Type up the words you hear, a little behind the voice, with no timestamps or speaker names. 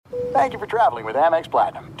Thank you for traveling with Amex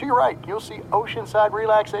Platinum. To your right, you'll see oceanside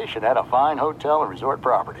relaxation at a fine hotel and resort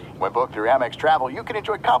property. When booked through Amex Travel, you can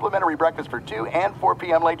enjoy complimentary breakfast for 2 and 4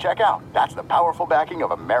 p.m. late checkout. That's the powerful backing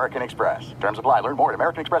of American Express. Terms apply. Learn more at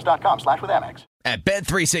americanexpress.com/withAmex. At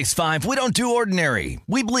Bet365, we don't do ordinary.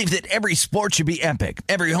 We believe that every sport should be epic.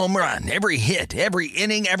 Every home run, every hit, every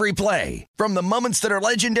inning, every play. From the moments that are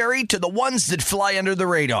legendary to the ones that fly under the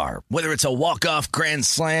radar. Whether it's a walk-off grand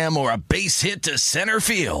slam or a base hit to center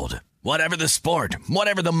field. Whatever the sport,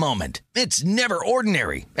 whatever the moment. It's never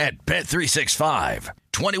ordinary at Bet365.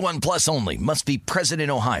 21 plus only. Must be present in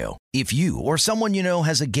Ohio. If you or someone you know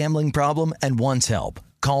has a gambling problem and wants help,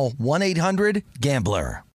 call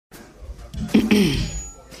 1-800-GAMBLER.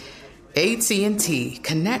 AT&T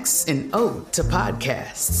connects an ode to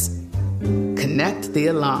podcasts. Connect the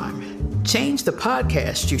alarm. Change the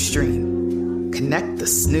podcast you stream. Connect the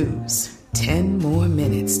snooze. 10 more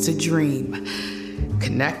minutes to dream.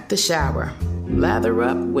 Connect the shower. Lather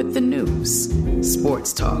up with the news.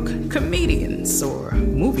 Sports talk, comedians, or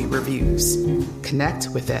movie reviews. Connect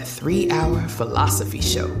with that 3-hour philosophy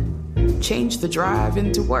show. Change the drive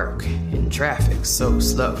into work in traffic so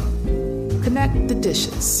slow. Connect the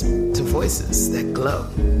dishes to voices that glow.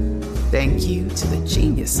 Thank you to the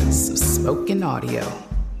geniuses of spoken audio.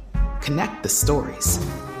 Connect the stories.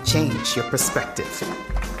 Change your perspective.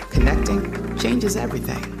 Connecting changes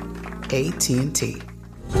everything. AT&T.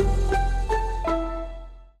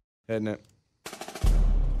 Isn't it?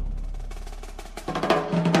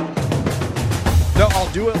 No,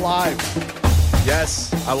 I'll do it live.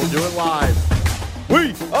 Yes, I will do it live.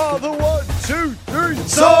 We are the 1, 2, 3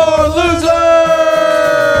 sore losers!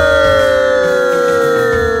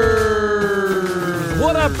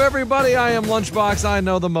 What up, everybody? I am Lunchbox. I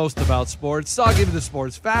know the most about sports. So I'll give you the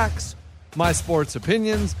sports facts, my sports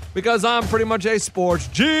opinions, because I'm pretty much a sports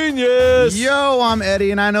genius. Yo, I'm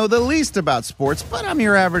Eddie, and I know the least about sports, but I'm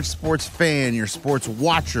your average sports fan, your sports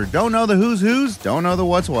watcher. Don't know the who's, don't know the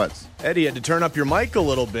what's. Eddie, you had to turn up your mic a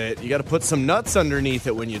little bit. You got to put some nuts underneath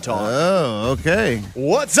it when you talk. Oh, okay.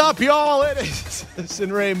 What's up, y'all? It is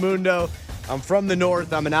Raymundo. I'm from the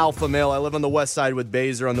north. I'm an alpha male. I live on the west side with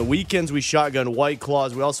Baser. On the weekends, we shotgun White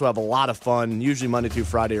Claws. We also have a lot of fun. Usually Monday through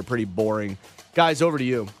Friday are pretty boring. Guys, over to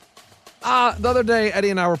you. The other day, Eddie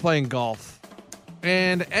and I were playing golf,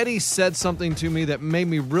 and Eddie said something to me that made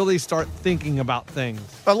me really start thinking about things.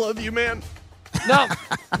 I love you, man. No,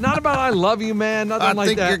 not about I love you, man, nothing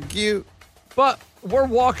like that. I think you're cute. But we're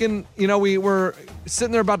walking, we were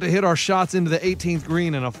sitting there about to hit our shots into the 18th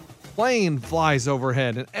green, and a plane flies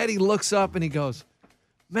overhead, and Eddie looks up and he goes,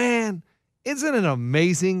 man, isn't it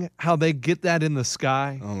amazing how they get that in the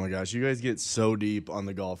sky? Oh, my gosh. You guys get so deep on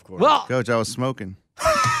the golf course. Well, Coach, I was smoking.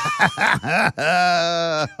 Oh,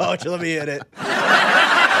 let me hit it.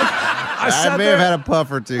 I may have had a puff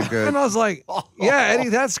or two, Coach. And I was like, yeah, Eddie,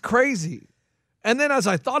 that's crazy. And then as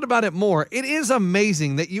I thought about it more, it is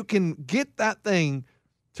amazing that you can get that thing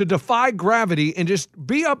to defy gravity and just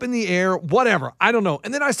be up in the air, whatever. I don't know.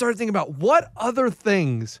 And then I started thinking about what other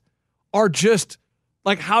things are just,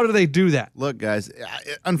 like, how do they do that? Look, guys,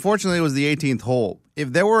 unfortunately, it was the 18th hole.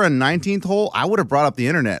 If there were a 19th hole, I would have brought up the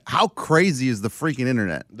internet. How crazy is the freaking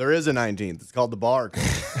internet? There is a 19th. It's called the bar.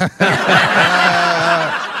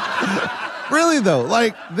 Really, though,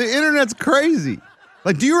 like, the internet's crazy.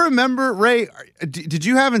 Like, do you remember, Ray, did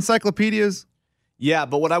you have encyclopedias? Yeah,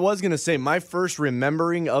 but what I was going to say, my first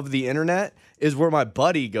remembering of the internet is where my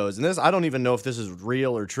buddy goes. And this, I don't even know if this is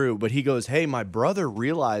real or true, but he goes, hey, my brother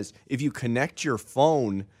realized if you connect your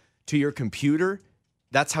phone to your computer,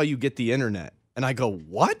 that's how you get the internet. And I go,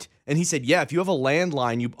 what? And he said, yeah, if you have a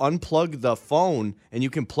landline, you unplug the phone and you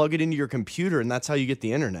can plug it into your computer, and that's how you get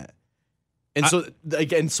the internet. And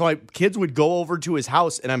kids would go over to his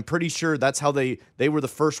house, and I'm pretty sure that's how they were the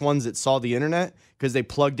first ones that saw the internet, because they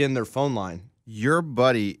plugged in their phone line. Your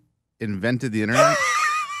buddy invented the internet?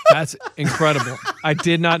 That's incredible. I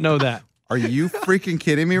did not know that. Are you freaking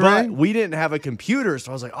kidding me, Ray? But we didn't have a computer,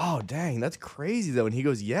 so I was like, oh, dang, that's crazy, though. And he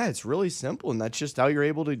goes, yeah, it's really simple, and that's just how you're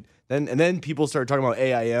able to – then people started talking about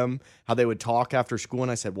AIM, how they would talk after school,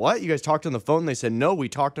 and I said, what? You guys talked on the phone? And they said, no, we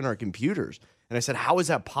talked on our computers. And I said, how is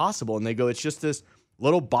that possible? And they go, it's just this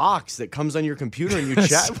little box that comes on your computer and you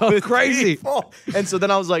chat so with crazy. people. And so then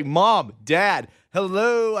I was like, Mom, Dad,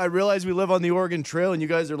 hello. I realize we live on the Oregon Trail and you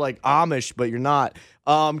guys are like Amish, but you're not.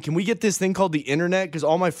 Can we get this thing called the internet? Because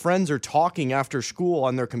all my friends are talking after school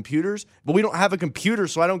on their computers, but we don't have a computer,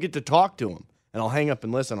 so I don't get to talk to them. And I'll hang up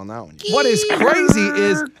and listen on that one. What is crazy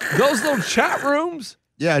is those little chat rooms.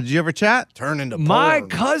 Yeah, did you ever chat? Turn into porn. My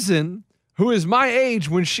cousin, who is my age,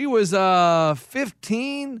 when she was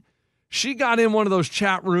 15, she got in one of those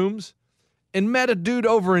chat rooms, and met a dude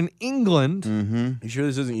over in England. You sure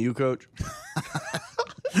this isn't you, Coach?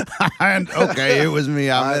 Okay, it was me.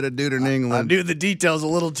 I met a dude in I England. knew the details a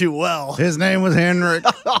little too well. His name was Henrik.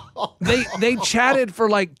 They chatted for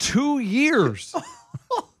like 2 years.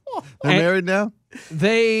 They're married now?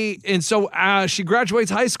 So she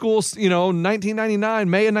graduates high school, 1999,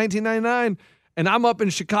 May of 1999. And I'm up in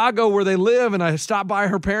Chicago where they live, and I stop by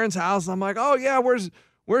her parents' house. And I'm like, oh, yeah, where's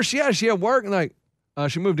she at? Is she at work? And like,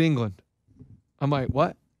 she moved to England. I'm like,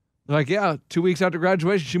 what? They're like, yeah, 2 weeks after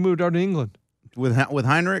graduation, she moved out to England. With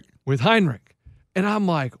Heinrich? With Heinrich. And I'm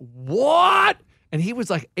like, what? And he was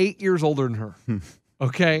like 8 years older than her.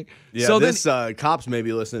 Okay. Yeah, so this cops may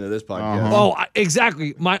be listening to this podcast. Oh,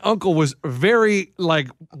 exactly. My uncle was very like,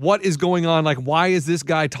 what is going on? Like, why is this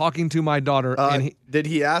guy talking to my daughter? And Did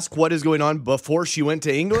he ask what is going on before she went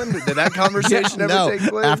to England? Did that conversation ever No, take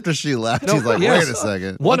place? after she left, he's like, yes. wait a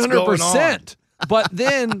second. 100%. But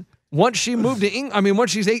then once she moved to England, once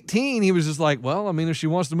she's 18, he was just like, well, if she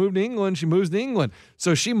wants to move to England, she moves to England.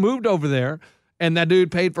 So she moved over there, and that dude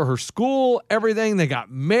paid for her school, everything. They got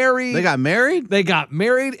married. They got married? They got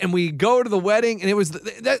married, and we go to the wedding, and it was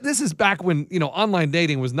this is back when online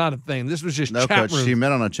dating was not a thing. This was just No, chat Coach, rooms. she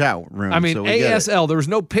met on a chat room. so we get it. ASL. There was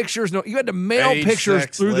no pictures. No, you had to mail Age, pictures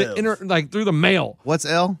sex, through live. through the mail What's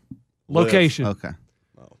L? location. Okay.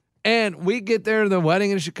 And we get there to the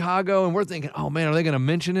wedding in Chicago, and we're thinking, oh, man, are they going to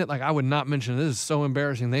mention it? Like, I would not mention it. This is so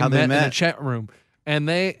embarrassing. They How'd they met in a met? chat room, and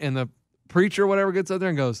the preacher or whatever gets up there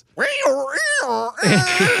and goes,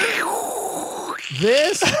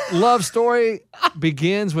 this love story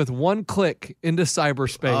begins with one click into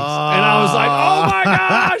cyberspace. And I was like, oh, my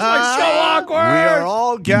gosh, like so awkward. We are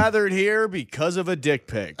all gathered here because of a dick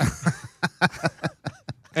pic.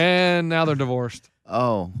 And now they're divorced.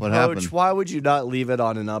 Oh, what Coach, happened? why would you not leave it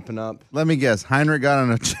on an up and up? Let me guess. Heinrich got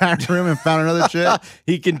in a chat room and found another chick?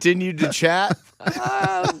 He continued to chat.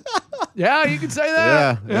 Yeah, you can say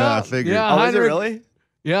that. Yeah, I figured. Yeah, Oh, is it Heinrich, really?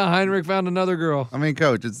 Yeah, Heinrich found another girl.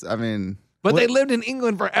 Coach, But they lived in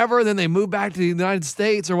England forever. Then they moved back to the United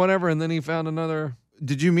States or whatever. And then he found another.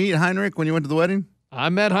 did you meet Heinrich when you went to the wedding? I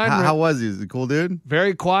met Heinrich. How was he? Is he a cool dude?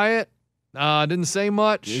 Very quiet. Didn't say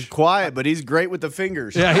much. He's quiet, but he's great with the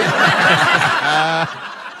fingers. Yeah.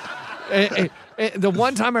 The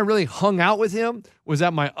one time I really hung out with him was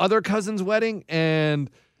at my other cousin's wedding, and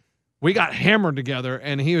we got hammered together.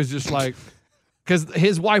 And he was just like, because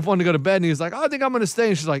his wife wanted to go to bed, and he was like, oh, I think I'm going to stay.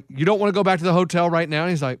 And she's like, you don't want to go back to the hotel right now? And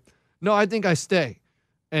he's like, no, I think I stay.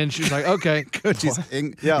 And she's like, okay. Coach, he's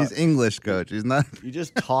English, Coach. He's not. You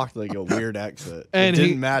just talked like a weird accent. And it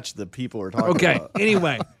didn't he- match the people we're talking Okay. about.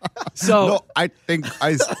 Anyway, so No, I think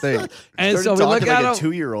I stay. and Started so we look talking at like him.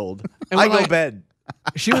 a 2-year-old. And I we're go like- bed.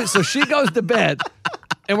 She goes to bed,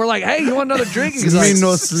 and we're like, hey, you want another drink? He's Me like,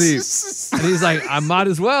 no sleep. and he's like, I might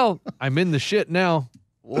as well. I'm in the shit now.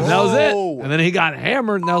 And that was it. Whoa. And then he got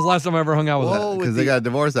hammered, and that was the last time I ever hung out with him. Because they got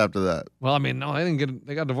divorced after that. Well, no,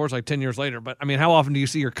 they got divorced like 10 years later. But how often do you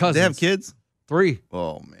see your cousins? They have kids? 3.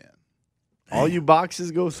 Oh, man. All you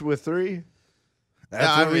boxes go with 3? That's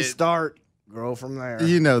Yeah, I where we mean- start. Grow from there.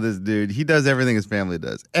 You know this dude. He does everything his family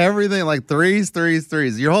does. Everything like threes.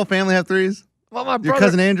 Your whole family have threes? Well, my Your brother,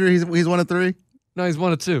 cousin Andrew, he's one of 3? no, he's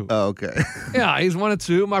 1 of 2. Oh, okay. Yeah, he's 1 of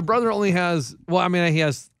 2. My brother only has, he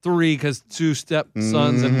has 3 because 2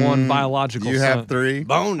 stepsons and 1 biological You son. have 3.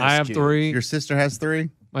 Bonus. I have kid. 3. Your sister has 3.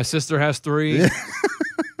 My sister has 3.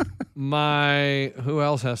 Who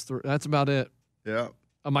else has 3? That's about it. Yeah.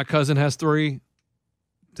 My cousin has 3.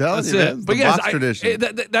 Telling That's you, it. that's But the yes, box tradition.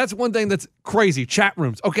 that's one thing that's crazy. Chat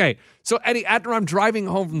rooms. Okay, so Eddie, after I'm driving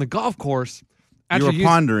home from the golf course, You were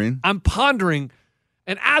pondering. I'm pondering,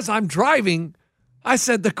 and as I'm driving, I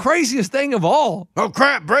said the craziest thing of all Oh,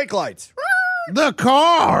 crap. Brake lights. The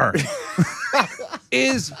car.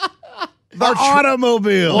 is The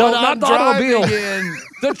automobile. no, When not I'm the automobile. driving in.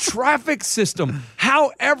 The traffic system.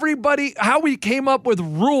 How we came up with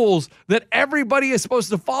rules that everybody is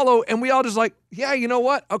supposed to follow, and we all just like, yeah, you know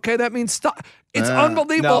what? Okay, that means stop. It's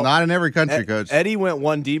unbelievable. Not in every country, Coach. Eddie went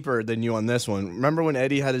one deeper than you on this one. Remember when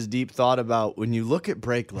Eddie had his deep thought about when you look at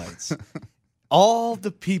brake lights, all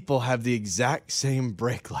the people have the exact same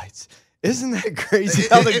brake lights. Isn't that crazy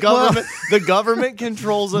how the government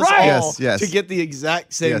controls us Right. all Yes. to get the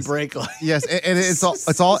exact same Yes. brake light? Yes, and it's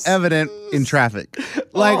all evident in traffic.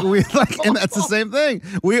 And that's the same thing.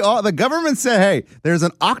 The government said, hey, there's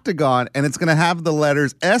an octagon and it's gonna have the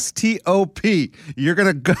letters STOP. You're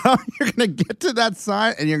gonna go, you're gonna get to that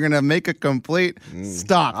sign and you're gonna make a complete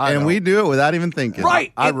stop. I And know. we do it without even thinking.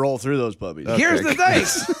 Right. I roll through those puppies. Here's the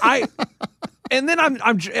thing. And then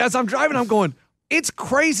as I'm driving, I'm going, it's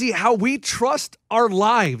crazy how we trust our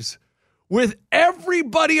lives with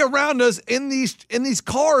everybody around us in these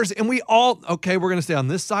cars, and we all we're gonna stay on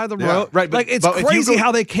this side of the road. right, Like it's but if you crazy go-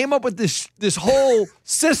 how they came up with this whole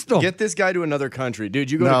system. Get this guy to another country, dude.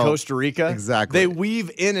 You go No, to Costa Rica, exactly. They weave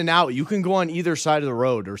in and out. You can go on either side of the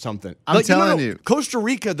road or something. I'm telling you. Costa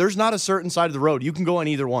Rica. There's not a certain side of the road. You can go on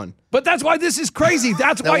either one. But that's why this is crazy.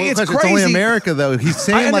 That's why it's crazy. It's only America, though. He's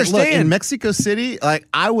saying, like, look, in understand. Mexico City, like,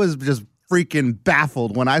 I was just freaking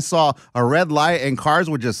baffled when I saw a red light and cars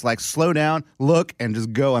would just, like, slow down, look, and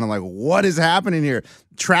just go. And I'm like, what is happening here?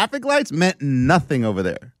 Traffic lights meant nothing over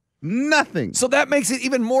there. Nothing. So that makes it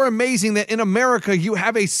even more amazing that in America you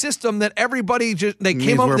have a system that everybody they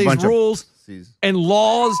came up with these rules and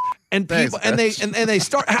laws and people and they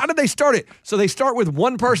start. How did they start it? So they start with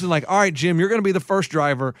one person, like, all right, Jim, you're going to be the first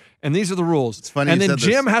driver, and these are the rules. It's funny and you then said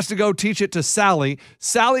this. Jim has to go teach it to Sally.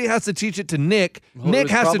 Sally has to teach it to Nick. Nick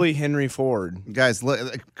has probably to. Henry Ford Guys, look,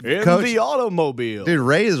 in Coach, the automobile. dude,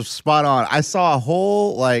 Ray is spot on. I saw a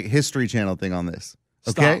whole, like, History Channel thing on this.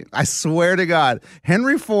 Okay, Stop. I swear to God,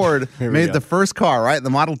 Henry Ford made go. the first car, right? The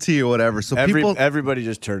Model T or whatever. So Everybody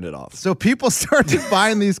just turned it off. So people started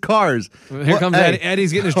buying these cars. Here comes Hey,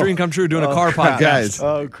 Eddie's getting his dream come true doing a car podcast. guys.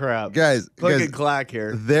 Oh crap, Guys, click guys, and clack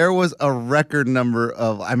here. There was a record number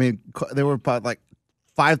of, there were about like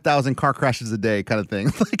 5,000 car crashes a day kind of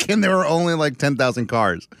thing. Like, and there were only like 10,000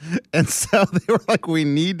 cars. And so they were like, we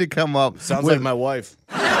need to come up. Sounds with, like my wife.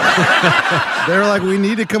 They were like, we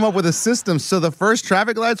need to come up with a system. So the first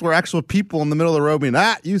traffic lights were actual people in the middle of the road being,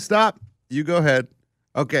 you stop, you go ahead.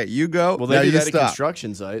 Okay, you go. Well, now they do you that at stop.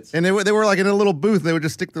 construction sites. And they were like in a little booth. They would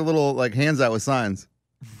just stick their little like hands out with signs.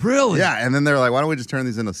 Really? Yeah, and then they're like, why don't we just turn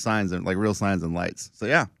these into signs and like real signs and lights? So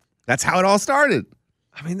yeah, that's how it all started.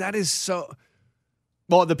 I mean, that is so.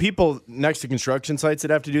 Well, the people next to construction sites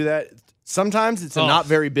that have to do that, sometimes it's a not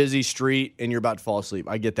very busy street and you're about to fall asleep.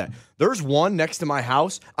 I get that. There's one next to my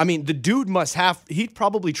house. I mean, the dude he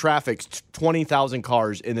probably traffics 20,000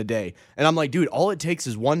 cars in a day. And I'm like, dude, all it takes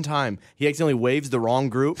is one time he accidentally waves the wrong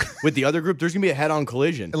group with the other group. There's going to be a head-on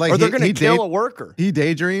collision. Like or they're going to kill a worker. He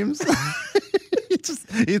daydreams.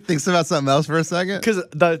 he thinks about something else for a second. Because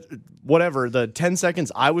the 10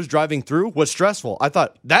 seconds I was driving through was stressful. I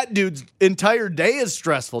thought that dude's entire day is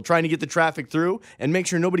stressful trying to get the traffic through and make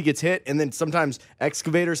sure nobody gets hit. And then sometimes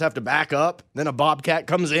excavators have to back up. Then a bobcat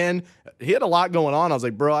comes in. He had a lot going on. I was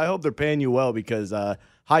like, bro, I hope they're paying you well because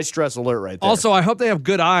high stress alert right there. Also, I hope they have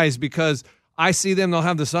good eyes because I see them. They'll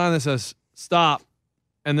have the sign that says stop.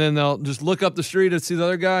 And then they'll just look up the street and see the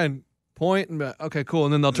other guy and point and be like, okay, cool.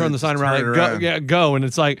 And then they'll turn the sign around, turn it like, around. go, yeah, go. And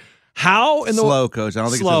it's like, how in the Slow, coach. I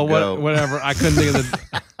don't think slow, it says go. whatever. I couldn't think of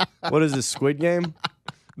the. What is this, Squid Game?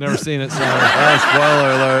 Never seen it. Sorry.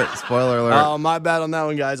 Spoiler alert. Spoiler alert. Oh, my bad on that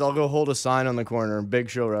one, guys. I'll go hold a sign on the corner. Big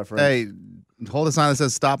show reference. Hey, hold a sign that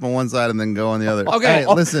says stop on one side and then go on the other. Okay. Hey,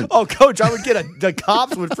 listen. Oh, coach, I would the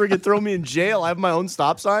cops would freaking throw me in jail. I have my own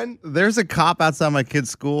stop sign. There's a cop outside my kid's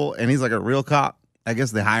school, and he's like a real cop. I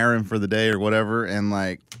guess they hire him for the day or whatever, and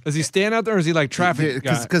like Does he stand out there or is he like traffic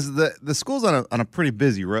guy? because the school's on a pretty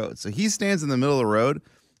busy road, so he stands in the middle of the road,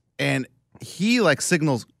 and he like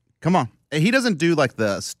signals, "Come on." And he doesn't do like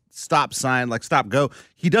the stop sign, like stop go.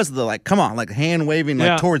 He does the like, "Come on," like hand waving, like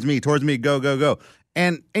Yeah. towards me, go, go, go.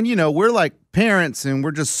 And you know we're like parents, and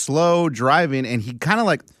we're just slow driving, and he kind of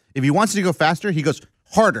like if he wants to go faster, he goes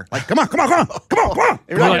harder, like come on.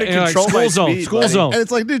 You're not going to control my speed, school buddy. zone. And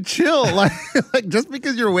it's like, dude, chill. Like just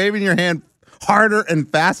because you're waving your hand harder and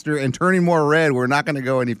faster and turning more red, we're not going to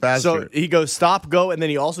go any faster. So he goes stop, go, and then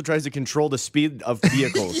he also tries to control the speed of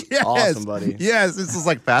vehicles. Yes. Awesome, buddy. Yes, this is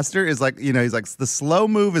like faster. Is like, you know, he's like, the slow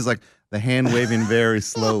move is like the hand waving very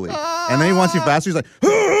slowly. And then he wants you faster. He's like,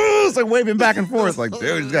 it's like waving back and forth. Like, dude,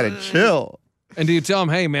 you just got to chill. And do you tell him,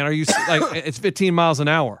 hey, man, are you like, it's 15 miles an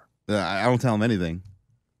hour? I don't tell him anything.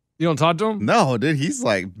 You don't talk to him? No, dude, he's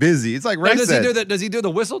like busy. It's like Ray Does said. he do that? Does he do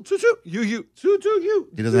the whistle? Choo choo, you, choo choo, you.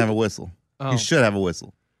 He doesn't have a whistle. Oh. He should have a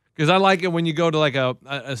whistle. Because I like it when you go to like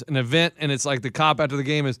an event and it's like the cop after the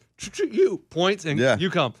game is choo choo, you points and Yeah.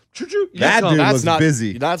 you come choo choo, you That come. dude looks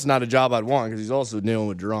busy. That's not a job I'd want because he's also dealing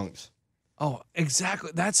with drunks. Oh,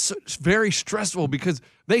 exactly. That's very stressful because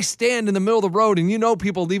they stand in the middle of the road and you know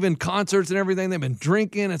people leaving concerts and everything. They've been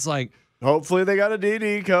drinking. It's like, Hopefully they got a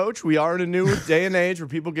DD, coach. We are in a new day and age where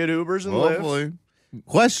people get Ubers and Lyfts. Hopefully.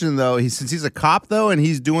 Question though, since he's a cop though, and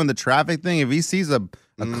he's doing the traffic thing, if he sees a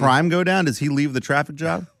crime go down, does he leave the traffic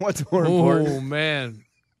job? What's more important? oh man,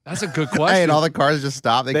 that's a good question. Hey, and all the cars just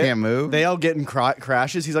stop; they can't move. They all get in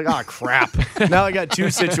crashes. He's like, crap. Now I got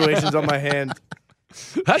two situations on my hand.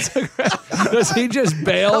 That's a, does he just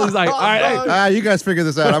bail? He's like, all right, hey. You guys figure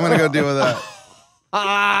this out. I'm gonna go deal with that.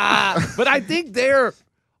 But I think they're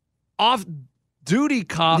off off-duty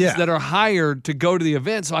cops Yeah. that are hired to go to the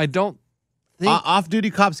event. So I don't think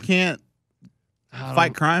Off-duty cops can't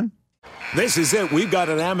fight crime? This is it. We've got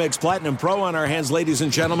an Amex Platinum Pro on our hands, ladies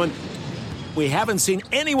and gentlemen. We haven't seen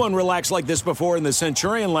anyone relax like this before in the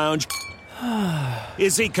Centurion Lounge.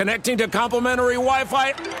 Is he connecting to complimentary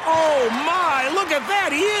Wi-Fi? Oh, my. Look at that.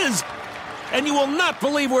 He is. And you will not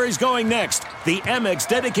believe where he's going next. The Amex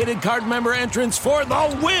dedicated card member entrance for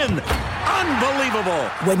the win. Unbelievable.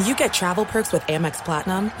 When you get travel perks with Amex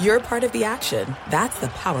Platinum, you're part of the action. That's the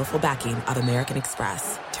powerful backing of American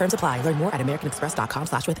Express. Terms apply. Learn more at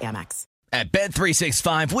americanexpress.com/withAmex. At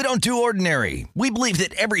Bet365, we don't do ordinary. We believe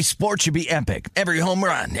that every sport should be epic. Every home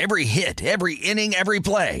run, every hit, every inning, every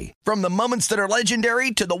play. From the moments that are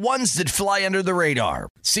legendary to the ones that fly under the radar.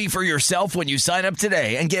 See for yourself when you sign up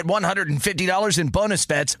today and get $150 in bonus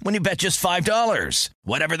bets when you bet just $5.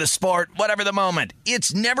 Whatever the sport, whatever the moment,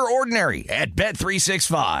 it's never ordinary at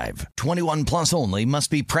Bet365. 21 plus only. Must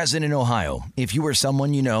be present in Ohio. If you or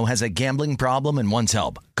someone you know has a gambling problem and wants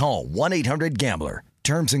help, call 1-800-GAMBLER.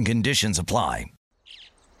 Terms and conditions apply.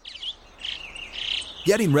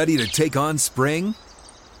 Getting ready to take on spring?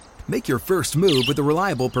 Make your first move with the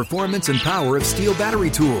reliable performance and power of Steel battery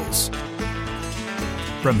tools.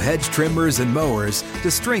 From hedge trimmers and mowers to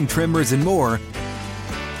string trimmers and more,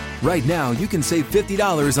 right now you can save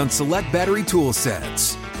 $50 on select battery tool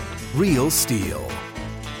sets. Real Steel.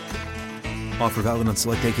 Offer valid on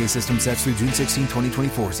select AK system sets through June 16,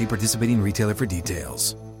 2024. See participating retailer for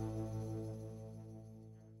details.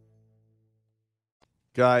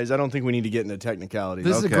 Guys, I don't think we need to get into technicalities.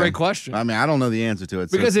 This is a great question. I mean, I don't know the answer to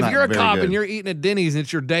it. So Because it's if you're a not cop very and good. you're eating at Denny's and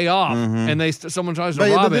it's your day off and someone tries to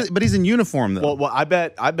but, rob but, it. but he's in uniform though. Well, I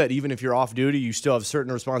bet even if you're off duty, you still have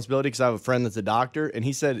certain responsibility. Because I have a friend that's a doctor, and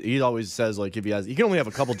he always says like if he can only have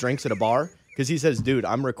a couple drinks at a bar. Because he says, dude,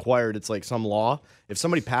 I'm required. It's like some law. If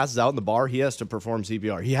somebody passes out in the bar, he has to perform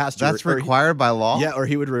CPR. He has to. That's required by law? Yeah, or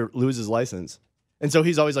he would lose his license. And so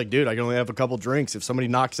he's always like, dude, I can only have a couple drinks. If somebody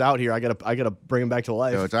knocks out here, I gotta bring him back to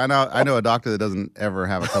life. Coach, I know a doctor that doesn't ever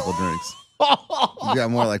have a couple drinks. He's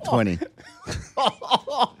got more like 20.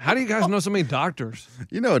 How do you guys know so many doctors?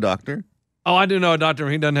 You know a doctor. Oh, I do know a doctor.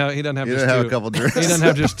 He doesn't have He just doesn't two. have a couple drinks. He doesn't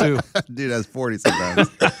have just two. Dude has 40 sometimes.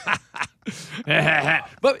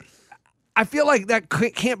 But I feel like that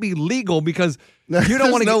can't be legal because you don't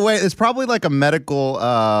There's want to. no way. It's probably like a medical,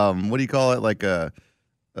 what do you call it? Like a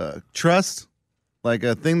trust? Like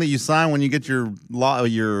a thing that you sign when you get your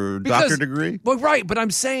doctor degree? Well, right, but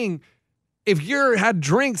I'm saying if you had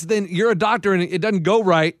drinks, then you're a doctor and it doesn't go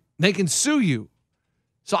right, they can sue you.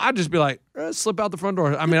 So I'd just be like, slip out the front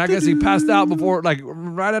door. I mean, I guess he passed out before, like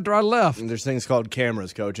right after I left. And there's things called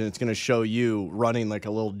cameras, coach, and it's gonna show you running like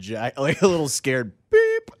a little scared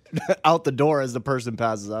beep out the door as the person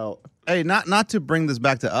passes out. Hey, not to bring this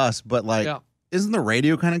back to us, but like, isn't the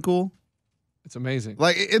radio kind of cool? It's amazing.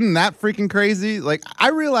 Like, isn't that freaking crazy? Like, I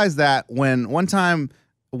realized that when one time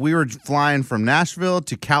we were flying from Nashville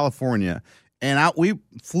to California, and we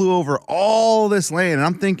flew over all this land, and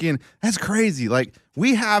I'm thinking, that's crazy. Like,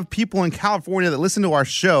 we have people in California that listen to our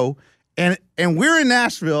show, and we're in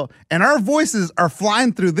Nashville, and our voices are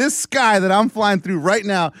flying through this sky that I'm flying through right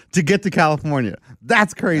now to get to California.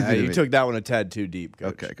 That's crazy. to You me. took that one a tad too deep,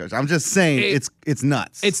 coach. Okay, coach. I'm just saying it's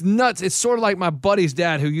nuts. It's nuts. It's sort of like my buddy's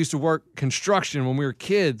dad who used to work construction when we were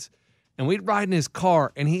kids, and we'd ride in his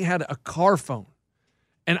car, and he had a car phone.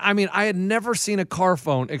 And I mean, I had never seen a car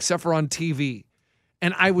phone except for on TV.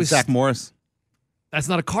 And I was Zach Morris. That's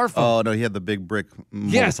not a car phone. Oh no, he had the big brick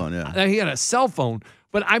mobile phone. Yeah, he had a cell phone,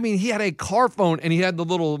 but I mean, he had a car phone, and he had the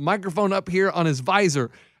little microphone up here on his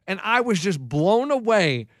visor, and I was just blown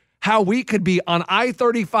away how we could be on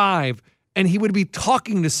I-35 and he would be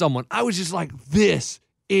talking to someone. I was just like, this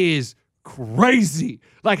is crazy.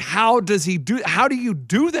 Like, how do you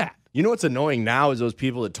do that? You know what's annoying now is those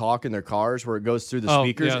people that talk in their cars where it goes through the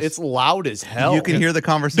speakers. Yes. It's loud as hell. you can hear the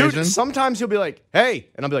conversation. Dude, sometimes he'll be like, hey,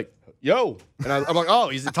 and I'll be like, yo. And I'm like, oh,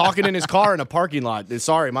 he's talking in his car in a parking lot.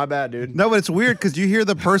 Sorry, my bad, dude. No, but it's weird because you hear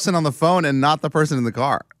the person on the phone and not the person in the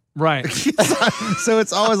car. Right. So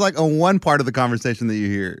it's always like a one part of the conversation that you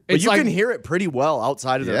hear. But It's you like- can hear it pretty well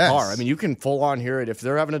outside of their Yes. car. I mean, you can full on hear it. If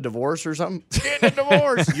they're having a divorce or something, getting a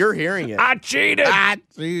divorce, you're hearing it. I cheated.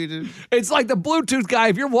 It's like the Bluetooth guy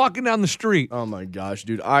if you're walking down the street. Oh my gosh,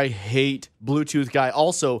 dude. I hate Bluetooth guy.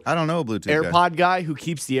 Also, I don't know a Bluetooth guy. AirPod guy who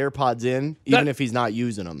keeps the AirPods in even if he's not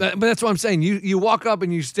using them. But that's what I'm saying. You walk up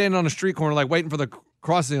and you stand on a street corner like waiting for the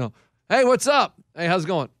crossing. Hey, what's up? Hey, how's it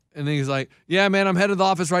going? And then he's like, yeah, man, I'm headed to the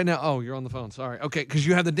office right now. Oh, you're on the phone. Sorry. Okay, because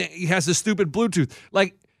he has the stupid Bluetooth.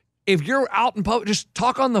 Like, if you're out in public, just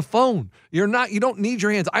talk on the phone. You don't need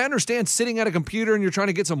your hands. I understand sitting at a computer and you're trying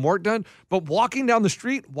to get some work done, but walking down the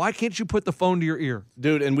street, why can't you put the phone to your ear?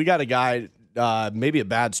 Dude, and we got a guy, maybe a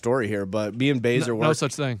bad story here, but me and Baser no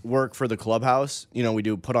such thing. Work for the clubhouse. You know, we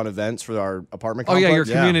do put on events for our apartment complex. Oh, yeah, your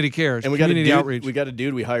community Yeah. cares. And we community got a dude, outreach. We got a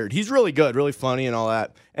dude we hired. He's really good, really funny and all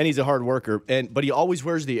that, and he's a hard worker. But he always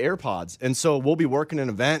wears the AirPods. And so we'll be working an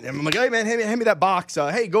event, and I'm like, hey, man, hand me that box.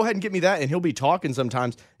 Hey, go ahead and get me that. And he'll be talking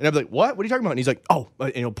sometimes, and I'll be like, what? What are you talking about? And he's like, oh,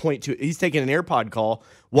 and he'll point to, he's taking an AirPod call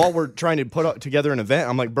while we're trying to put together an event.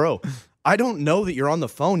 I'm like, bro, I don't know that you're on the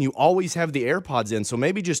phone. You always have the AirPods in, so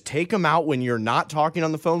maybe just take them out when you're not talking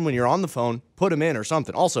on the phone. When you're on the phone, put them in or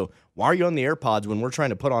something. Also, why are you on the AirPods when we're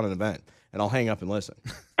trying to put on an event? And I'll hang up and listen.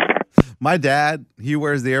 My dad, he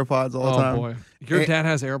wears the AirPods all the time. Oh, boy. Your dad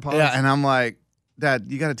has AirPods? Yeah, and I'm like, Dad,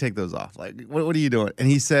 you got to take those off. Like, what are you doing? And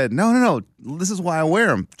he said, no. This is why I wear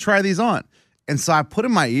them. Try these on. And so I put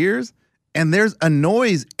in my ears, and there's a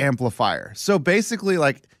noise amplifier. So basically,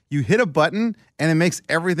 like, you hit a button, and it makes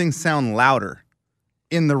everything sound louder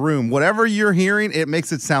in the room. Whatever you're hearing, it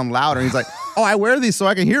makes it sound louder. And he's like, oh, I wear these so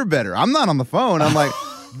I can hear better. I'm not on the phone. I'm like,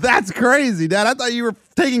 that's crazy, Dad. I thought you were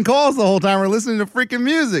taking calls the whole time or listening to freaking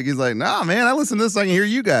music. He's like, nah, man, I listen to this so I can hear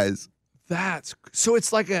you guys. So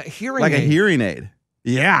it's like a hearing aid. Like a hearing aid.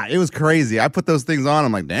 Yeah, it was crazy. I put those things on.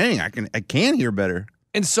 I'm like, dang, I can hear better.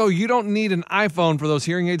 And so you don't need an iPhone for those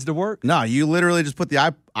hearing aids to work? No, you literally just put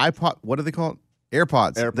the iPod, what do they call it?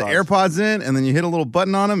 AirPods. The AirPods in, and then you hit a little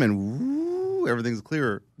button on them, and woo, everything's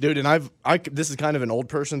clearer. Dude, and this is kind of an old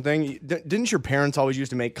person thing. Didn't your parents always used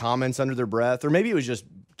to make comments under their breath? Or maybe it was just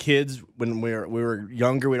kids when we were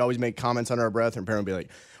younger. We'd always make comments under our breath, and parents would be like,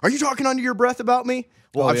 are you talking under your breath about me?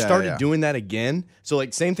 Well, I've started doing that again. So,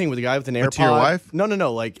 like, same thing with a guy with an AirPod. To your wife? No.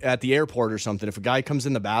 Like, at the airport or something. If a guy comes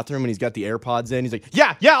in the bathroom and he's got the AirPods in, he's like,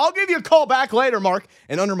 yeah, I'll give you a call back later, Mark.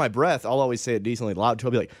 And under my breath, I'll always say it decently loud, too.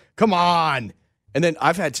 I'll be like, come on. And then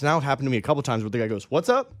I've had now happen to me a couple times where the guy goes, what's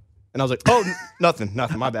up? And I was like, oh, nothing,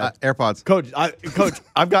 my bad. AirPods. Coach,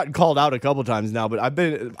 I've gotten called out a couple times now, but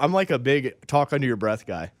I'm like a big talk under your breath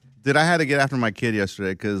guy. Dude, I had to get after my kid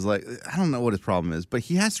yesterday because, like, I don't know what his problem is, but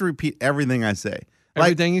he has to repeat everything I say.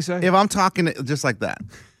 Everything you say? If I'm talking just like that.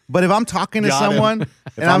 But if I'm talking to someone,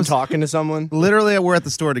 if I'm talking to someone, literally we're at the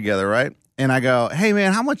store together, right? And I go, hey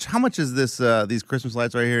man, how much is this these Christmas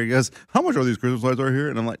lights right here? He goes, how much are these Christmas lights right here?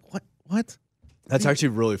 And I'm like, what? That's actually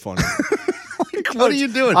really funny. What are you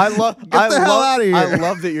doing? Get the hell out of here. I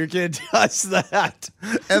love that your kid does that.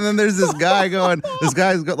 And then there's this guy this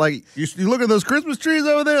guy's got like, you look at those Christmas trees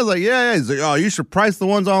over there? I was like, yeah. He's like, oh, you should price the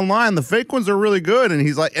ones online. The fake ones are really good. And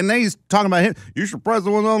he's like, and then he's talking about him. You should price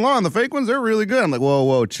the ones online. The fake ones, they're really good. I'm like,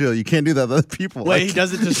 whoa, chill. You can't do that to other people. Wait, he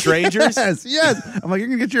does it to strangers? Yes. I'm like, you're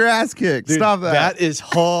going to get your ass kicked. Dude, stop that. That is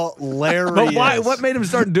hilarious. But why? What made him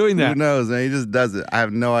start doing that? Who knows, man? He just does it. I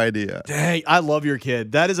have no idea. Dang, I love your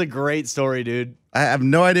kid. That is a great story, dude. I have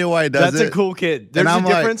no idea why he does it. That's a cool kid. There's a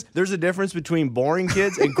difference. There's a difference between boring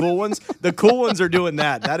kids and cool ones. The cool ones are doing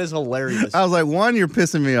that. That is hilarious. I was like, 1, you're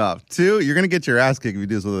pissing me off. 2, you're going to get your ass kicked if you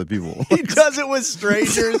do this with other people. He does it with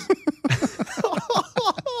strangers.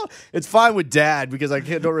 It's fine with Dad because I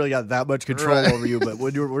don't really got that much control over you. But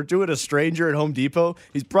when we're doing a stranger at Home Depot,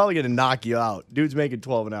 he's probably going to knock you out. Dude's making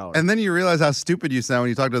 $12 an hour. And then you realize how stupid you sound when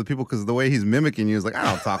you talk to other people because the way he's mimicking you is like, I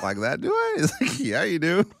don't talk like that, do I? It's like, yeah, you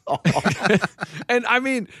do. And I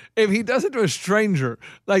mean, if he does it to a stranger,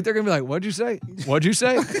 like they're going to be like, what'd you say? What'd you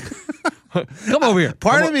say? Come over here.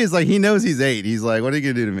 Part of me is like, he knows he's 8. He's like, what are you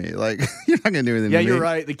going to do to me? Like, you're not going to do anything to me. Yeah, you're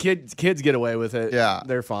right. The kids get away with it. Yeah.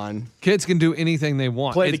 They're fine. Kids can do anything they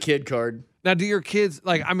want. Play the kid card. Now, do your kids,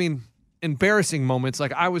 like, I mean, embarrassing moments,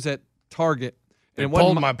 like I was at Target. And it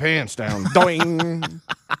pulled my pants down. Doing.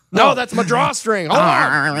 No, that's my drawstring. Hold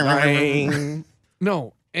on.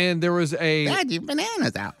 No. And there was a... Dad, your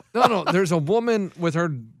bananas out. No. There's a woman with her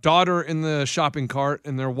daughter in the shopping cart,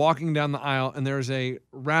 and they're walking down the aisle, and there's a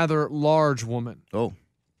rather large woman. Oh.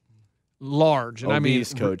 Large. And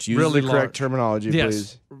obese, I mean, Coach. Use really the correct large. terminology, yes,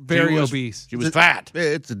 please. Very obese. She was fat.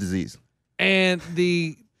 It's a disease. And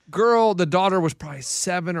the daughter was probably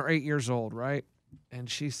 7 or 8 years old, right? And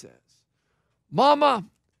she says, Mama,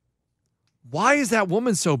 why is that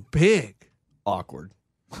woman so big? Awkward.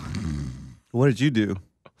 What did you do?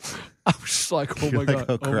 I was just like, oh my God.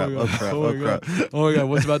 Oh crap, oh my God. Oh my God,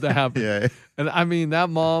 what's about to happen? Yeah. And I mean, that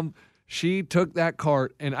mom, she took that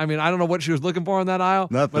cart, and I mean, I don't know what she was looking for on that aisle,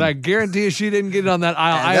 Nothing. but I guarantee you she didn't get it on that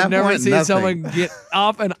aisle. I have never seen someone get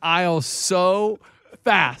off an aisle so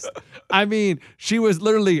fast. I mean, she was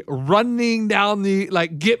literally running down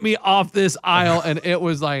get me off this aisle, and it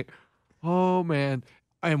was like, oh man.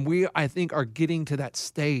 And we, I think, are getting to that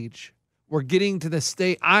stage we're getting to the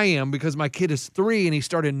state I am because my kid is 3 and he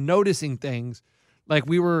started noticing things. Like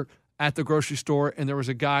we were at the grocery store and there was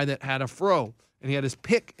a guy that had a fro and he had his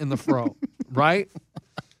pick in the fro, right?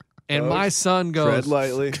 And my son goes, tread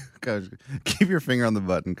lightly. Coach, keep your finger on the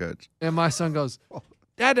button, Coach. and my son goes,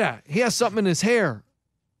 Dada, he has something in his hair.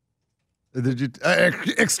 Did you?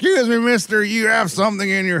 Excuse me, mister, you have something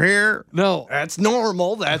in your hair? No. That's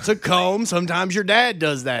normal. That's a comb. Sometimes your dad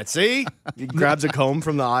does that. See? He grabs a comb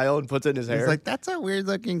from the aisle and puts it in his hair. He's like, that's a weird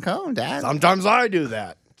looking comb, Dad. Sometimes I do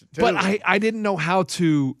that. too. But I didn't know how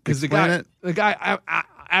to, because Explain the guy I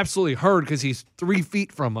absolutely heard because he's 3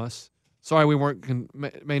 feet from us. Sorry, we weren't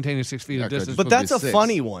maintaining 6 feet Yeah, of 'cause distance. But that's a 6.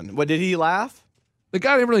 funny one. What, did he laugh? The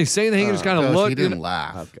guy didn't really say anything. He just kind of Coach, looked. He didn't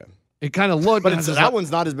laugh. Okay. It kind of looked. But and I was that like,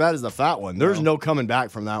 one's not as bad as the fat one. There's no coming back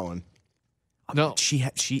from that one. No.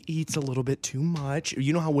 She eats a little bit too much.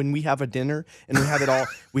 You know how when we have a dinner and we have it all,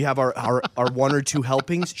 we have our 1 or 2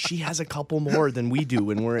 helpings. She has a couple more than we do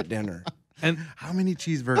when we're at dinner. And How many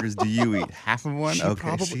cheeseburgers do you eat? Half of one?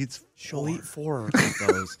 She'll eat 4 of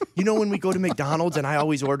those. You know when we go to McDonald's and I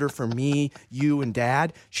always order for me, you, and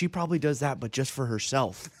Dad? She probably does that, but just for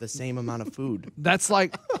herself, the same amount of food. that's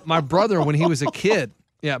like my brother when he was a kid.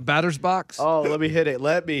 Yeah, batter's box. Oh, let me hit it.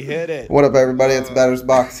 What up, everybody? It's Batter's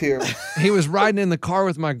Box here. He was riding in the car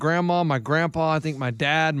with my grandma, my grandpa, I think my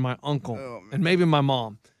dad, and my uncle, and maybe my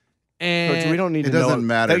mom. And Coach, we don't need It to know. doesn't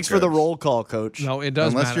matter, Thanks for the Coach. roll call, Coach. No, it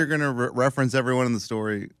does Unless matter. you're going to reference everyone in the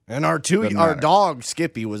story. And our Doesn't matter. dog,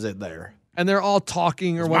 Skippy, was in there. And they're all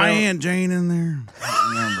talking or My whatever. Aunt Jane in there. I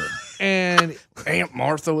don't remember. And Aunt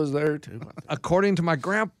Martha was there, too. according to my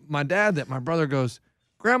dad, that my brother goes,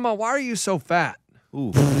 Grandma, why are you so fat?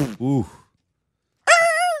 Ooh. Ooh.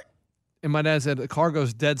 And my dad said the car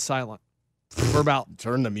goes dead silent for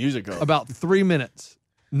Turn the music up. about 3 minutes.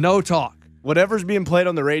 No talk. Whatever's being played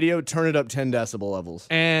on the radio, turn it up 10 decibel levels.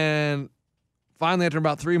 And finally, after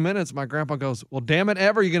about 3 minutes, my grandpa goes, well, damn it,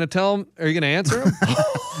 Ever, are you going to tell him? Are you going to answer him?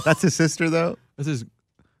 That's his sister, though? This is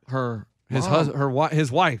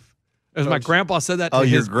his wife. As my grandpa said that to Oh,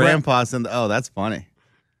 his your grandpa said, oh, that's funny.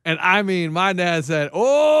 And I mean, my dad said,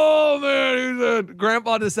 oh, man, he said,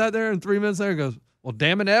 Grandpa just sat there and 3 minutes later goes, well,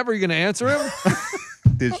 damn it, Ever, are you going to answer him?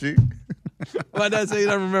 Did she? My dad said he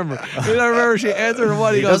doesn't remember. He doesn't remember she answered or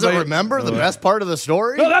what. He goes, doesn't remember the best part of the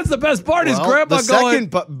story? No, that's the best part. Is Well, Grandpa the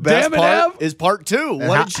going, second best damn it, part Ev? is part 2. And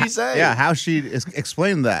What how- did she say? Yeah, how she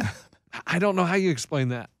explained that. I don't know how you explain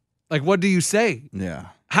that. Like, what do you say? Yeah.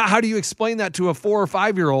 How do you explain that to a 4 or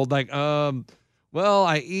 5 year old? Like, well,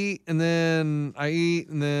 I eat and then I eat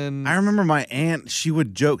and then. I remember my aunt, she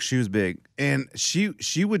would joke, she was big, and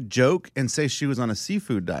she would joke and say she was on a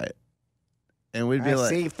seafood diet. And we'd be like,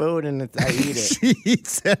 seafood and I eat it. she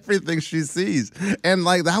eats everything she sees. And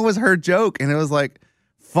like that was her joke. And it was like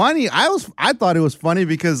funny. I thought it was funny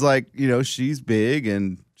because like, you know, she's big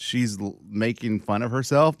and she's making fun of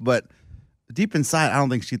herself, but deep inside, I don't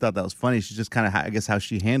think she thought that was funny. She just kind of, I guess, how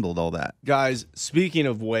she handled all that. Guys, speaking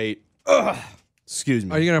of weight, excuse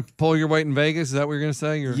me. Are you going to pull your weight in Vegas? Is that what you're going to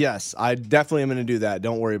say? Yes, I definitely am going to do that.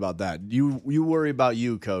 Don't worry about that. You worry about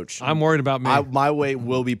you, Coach. I'm worried about me. My weight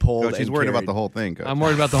will be pulled. Coach, he's and worried about carried. the whole thing, Coach. I'm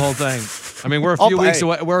worried about the whole thing. I mean, we're a few weeks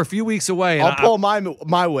away. We're a few weeks away. I'll pull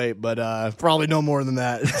my weight, but probably no more than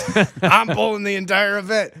that. I'm pulling the entire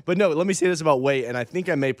event. But no, let me say this about weight, and I think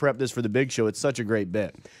I may prep this for the big show. It's such a great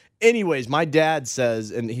bit. Anyways, my dad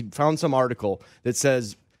says, and he found some article that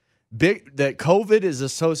says that COVID is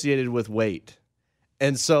associated with weight.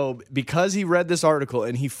 And so because he read this article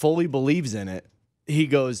and he fully believes in it, he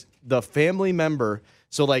goes, the family member,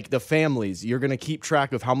 so like the families, you're going to keep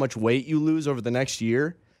track of how much weight you lose over the next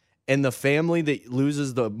year. And the family that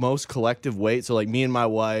loses the most collective weight, so like me and my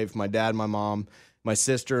wife, my dad, my mom, my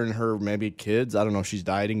sister and her maybe kids, I don't know if she's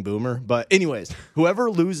dieting, boomer. But anyways, whoever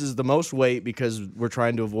loses the most weight because we're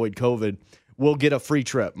trying to avoid COVID will get a free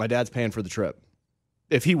trip. My dad's paying for the trip.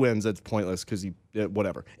 If he wins, that's pointless because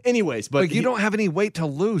whatever. Anyways, but you don't have any weight to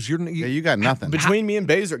lose. You got nothing. Between me and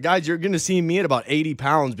Baser, guys, you're going to see me at about 80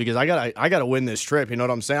 pounds because I gotta win this trip. You know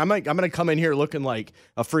what I'm saying? I'm going to come in here looking like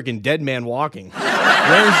a freaking dead man walking.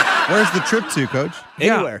 Where's the trip to, Coach?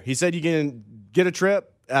 Anywhere. He said you can get a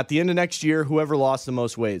trip at the end of next year, whoever lost the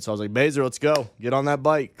most weight. So I was like, Baser, let's go. Get on that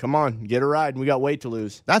bike. Come on, get a ride. We got weight to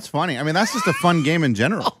lose. That's funny. I mean, that's just a fun game in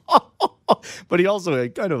general. But he also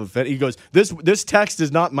kind of offended. He goes, this text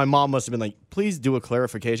is not, my mom must have been like, please do a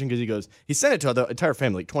clarification. Because he sent it to the entire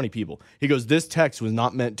family, like 20 people. He goes, this text was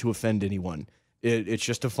not meant to offend anyone. It's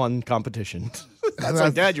just a fun competition. That's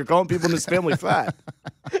like, Dad, you're calling people in this family fat.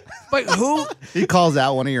 Wait, who? He calls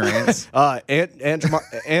out one of your aunts.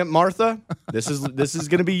 Aunt Martha, this is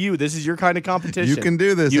going to be you. This is your kind of competition. You can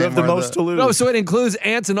do this. You Aunt have the Martha. most to lose. No, so it includes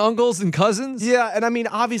aunts and uncles and cousins? Yeah, and I mean,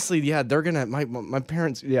 obviously, yeah, they're gonna. My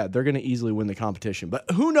parents, yeah, they're gonna easily win the competition. But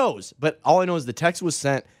who knows? But all I know is the text was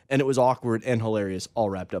sent, and it was awkward and hilarious, all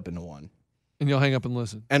wrapped up into one. And you'll hang up and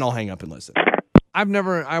listen. And I'll hang up and listen.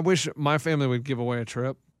 I wish my family would give away a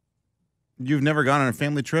trip. You've never gone on a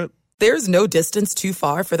family trip? There's no distance too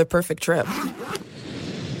far for the perfect trip.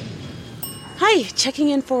 Hi, checking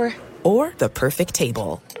in for... Or the perfect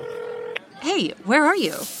table. Hey, where are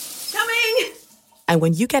you? Coming! And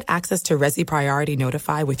when you get access to Resi Priority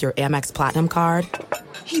Notify with your Amex Platinum card...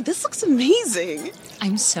 Hey, this looks amazing.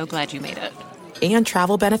 I'm so glad you made it. And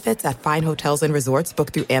travel benefits at fine hotels and resorts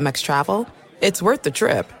booked through Amex Travel, it's worth the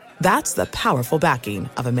trip. That's the powerful backing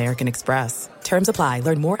of American Express. Terms apply.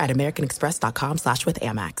 Learn more at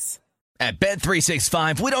americanexpress.com/withAmex. At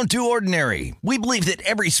Bet365, we don't do ordinary. We believe that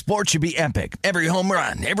every sport should be epic. Every home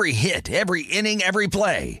run, every hit, every inning, every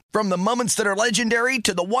play. From the moments that are legendary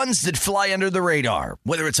to the ones that fly under the radar.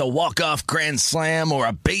 Whether it's a walk-off grand slam or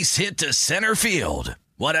a base hit to center field.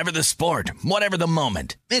 Whatever the sport, whatever the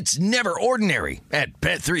moment. It's never ordinary at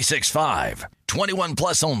Bet365. 21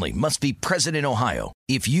 plus only. Must be present in Ohio.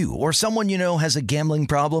 If you or someone you know has a gambling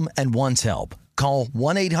problem and wants help, call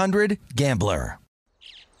 1-800-GAMBLER.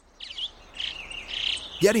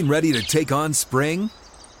 Getting ready to take on spring?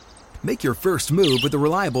 Make your first move with the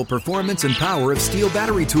reliable performance and power of Steel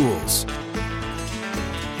battery tools.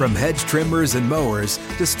 From hedge trimmers and mowers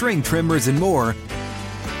to string trimmers and more,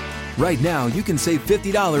 right now you can save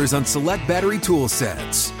 $50 on select battery tool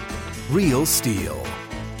sets. Real Steel.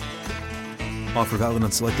 Offer valid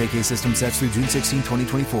on select AK system sets through June 16,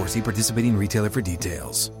 2024. See participating retailer for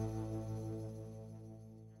details.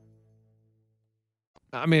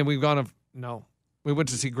 I mean, no. We went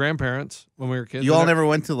to see grandparents when we were kids. You all never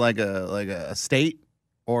went to like a state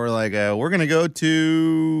or we're gonna go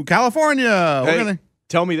to California. Hey,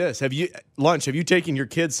 tell me this: Have you taken your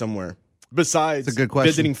kids somewhere besides That's a good question.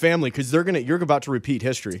 Visiting family? Because you're about to repeat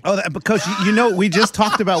history. Oh, because we just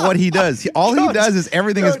talked about what he does. All he does is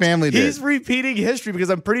everything his family did. He's repeating history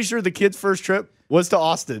because I'm pretty sure the kid's first trip was to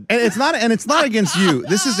Austin. And it's not against you.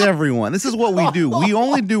 This is everyone. This is what we do. We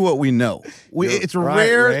only do what we know. It's right,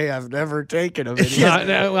 rare. Ray, I've never taken him.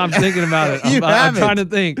 No, I'm thinking about it. I'm trying to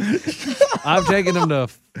think. I've taken them to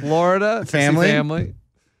Florida, family.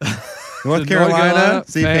 North Carolina,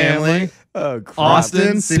 see family. Oh, crap.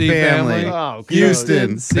 Austin, see family. Oh,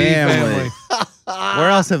 Houston, see family. Where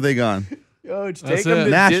else have they gone? Coach, That's take them it. to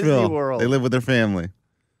Nashville. Disney World. They live with their family.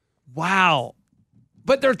 Wow.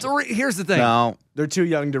 But they're three. Here's the thing. No, They're too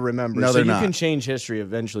young to remember. No, so they're you not. can change history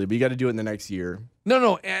eventually, but you got to do it in the next year.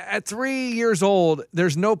 No. At 3 years old,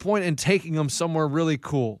 there's no point in taking them somewhere really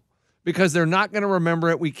cool because they're not going to remember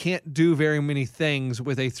it. We can't do very many things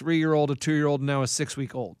with a 3-year-old, a 2-year-old, and now a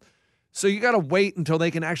 6-week-old. So you got to wait until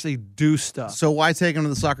they can actually do stuff. so why take him to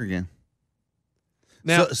the soccer game?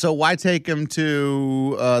 Now, So why take him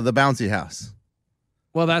to the bouncy house?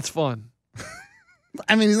 well, that's fun.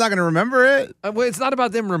 I mean, he's not going to remember it. Well, it's not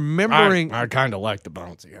about them remembering. I kind of like the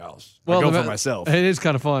bouncy house. Well, I go the- for myself. It is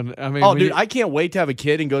kind of fun. I mean, Oh, when dude, you- I can't wait to have a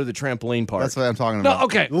kid and go to the trampoline park. That's what I'm talking no, about.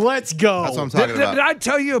 okay. Let's go. That's what I'm Did, talking did about. I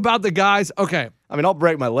tell you about the guys? Okay. I mean, I'll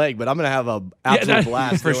break my leg, but I'm going to have a absolute that-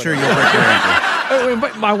 blast. For doing sure, it. you'll break your ankle.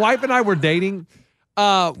 But my wife and I were dating.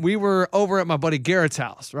 We were over at my buddy Garrett's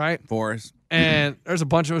house, right? Forrest. And there's a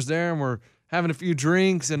bunch of us there, and we're having a few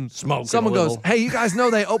drinks, and Smoking someone a goes, little. "Hey, you guys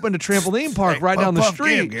know they opened a trampoline park right down the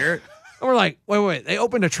street?" Garrett. And we're like, wait, they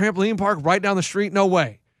opened a trampoline park right down the street? No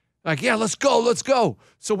way. Like, yeah, let's go.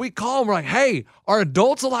 So we call them, we're like, hey, are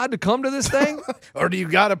adults allowed to come to this thing? Or do you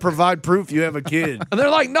got to provide proof you have a kid? And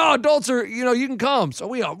they're like, no, adults are, you can come. So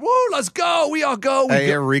we all, let's go. We all go. We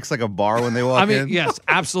Hey, it go. reeks like a bar when they walk I mean, in. yes,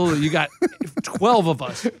 absolutely. You got 12 of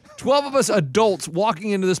us. 12 of us adults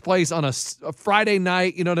walking into this place on a Friday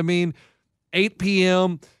night, you know what I mean? 8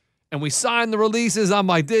 p.m. And we sign the releases. I'm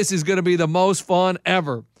like, this is going to be the most fun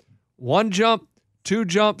ever. 1 jump, 2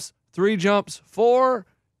 jumps, 3 jumps, 4,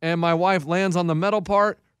 and my wife lands on the metal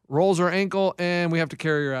part, rolls her ankle, and we have to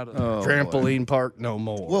carry her out of there. Trampoline park, no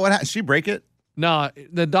more. Well, what happened? She break it? Nah,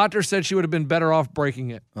 the doctor said she would have been better off breaking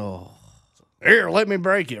it. Oh. Here, let me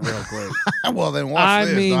break it real quick. Well, then watch I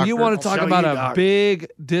this, mean, you doctor. want to talk show about you, a doc. big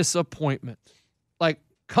disappointment. Like,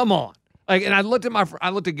 come on. Like, and I looked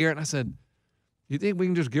at Garrett and I said, you think we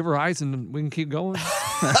can just give her ice and we can keep going?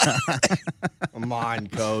 Come on,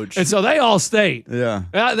 coach. And so they all stayed. Yeah.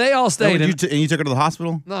 They all stayed. And you took her to the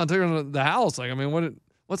hospital? No, I took her to the house. Like, I mean,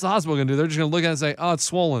 what's the hospital going to do? They're just going to look at it and say, oh, it's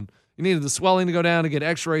swollen. You needed the swelling to go down to get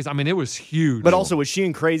x-rays. I mean, it was huge. But also, was she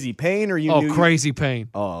in crazy pain or you? Oh, crazy pain.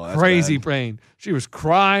 Oh, that's crazy bad. pain. She was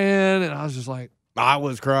crying, and I was just like, I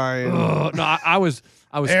was crying. no, I was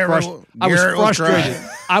Garrett frustrated. was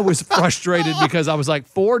I was frustrated because I was like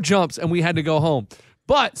 4 jumps and we had to go home.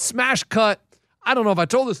 But smash cut. I don't know if I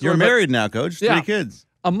told this story. You're but married now, Coach. 3 kids.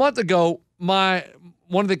 A month ago, one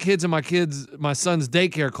of the kids in my son's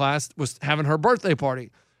daycare class was having her birthday party,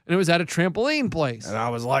 and it was at a trampoline place. And I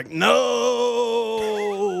was like,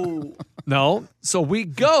 no. No. So we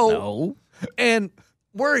go, and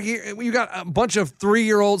we're here. You got a bunch of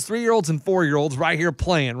 3-year-olds and 4-year-olds right here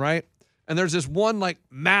playing, right? And there's this one like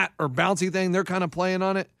mat or bouncy thing. They're kind of playing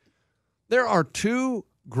on it. There are 2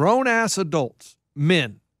 grown-ass adults,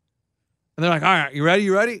 men. And they're like, all right, you ready?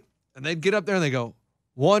 You ready? And they'd get up there and they go,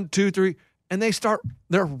 1, 2, 3. And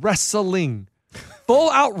they're wrestling. Full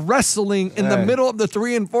out wrestling in the middle of the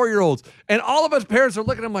 3 and 4-year-olds. And all of us parents are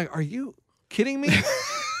looking at them like, are you kidding me?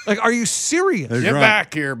 Like, are you serious? They're Get drunk.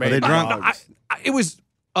 back here, baby. Are they drunk? It was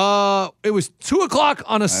 2:00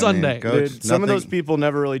 on a Sunday. Coach, Dude, some of nothing- those people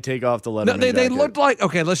never really take off the No, Letterman they jacket. looked like,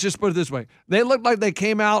 okay, let's just put it this way. They looked like they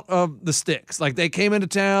came out of the sticks. Like they came into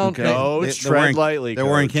town Okay. Coach, They're tread wearing- lightly, They're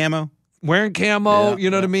wearing Coach. camo. wearing camo, you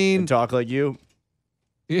know what I mean? And talk like you.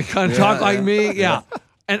 You kind of talk like me. Yeah.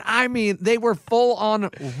 And I mean, they were full on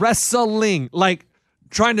wrestling, like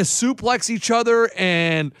trying to suplex each other,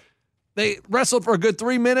 and they wrestled for a good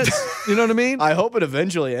 3 minutes. You know what I mean? I hope it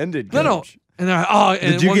eventually ended. No. Coach. And they're like, oh,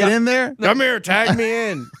 and Did you one get guy- in there? Come here, tag me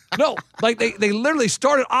in. No, like they literally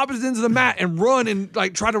started opposite ends of the mat and run and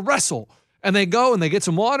like try to wrestle. And they go and they get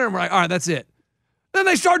some water and we're like, all right, that's it. Then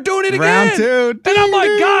they start doing it again. Round 2. And I'm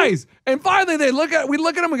like, guys. And finally we look at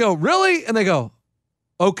them and go, really? And they go,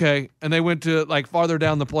 okay. And they went to like farther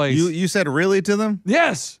down the place. You said really to them?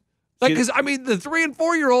 Yes. Like, because I mean, the 3 and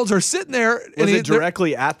 4-year-olds are sitting there. Was and it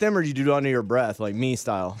directly at them, or did you do it under your breath, like me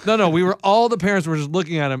style? No. All the parents were just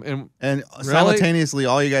looking at him. And simultaneously,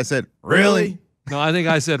 all you guys said, really? No, I think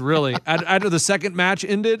I said really. After the second match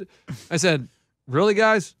ended, I said, really,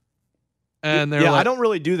 guys? And they're yeah, like, I don't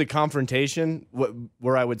really do the confrontation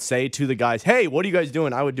where I would say to the guys, hey, what are you guys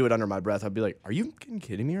doing? I would do it under my breath. I'd be like, are you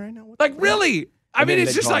kidding me right now? What like, really? I And mean, then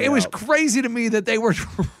it's they'd just call like, you it was out. crazy to me that they were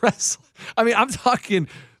wrestling. I mean, I'm talking,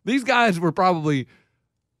 these guys were probably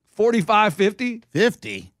 45, 50.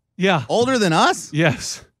 50? Yeah. Older than us?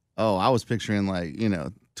 Yes. Oh, I was picturing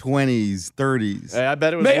 20s, 30s. Hey, I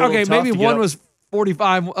bet it was a little Okay, tough maybe to get one up- was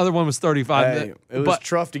 45, other one was 35. Hey, it was but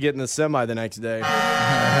tough to get in the semi the next day.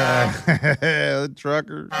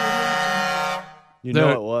 Trucker. You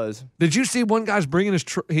know it was. did you see one guy's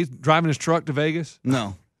he's driving his truck to Vegas?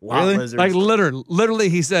 No. Lot Really? lizards. Like literally,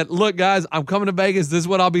 he said, "Look, guys, I'm coming to Vegas. This is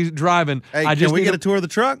what I'll be driving. Hey, I can just we need get a tour of the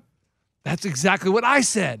truck? That's exactly what I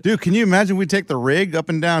said. Dude, can you imagine we take the rig up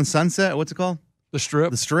and down Sunset? What's it called? The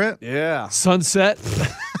Strip, The Strip? Yeah. Sunset.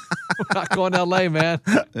 We're not going to L.A., man.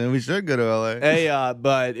 And we should go to LA. Hey,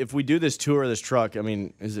 but if we do this tour of this truck, I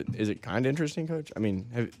mean, is it kind of interesting, Coach? I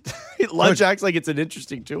mean, Lunch acts like it's an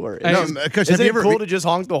interesting tour. Hey, No, Coach, have Isn't you it ever cool to just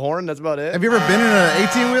honk the horn? That's about it. have you ever been in an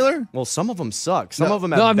 18-wheeler? Well, some of them suck. Some of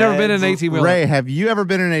them have No, I've never been in an beds. 18-wheeler. Ray, have you ever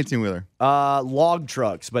been in an 18-wheeler? Log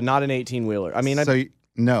trucks, but not an 18-wheeler. I mean,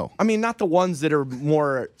 No. I mean, not the ones that are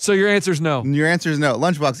more. So your answer is no. Your answer is no.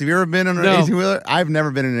 Lunchbox, have you ever been in an No. 18-wheeler? I've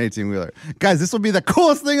never been in an 18-wheeler. Guys, this will be the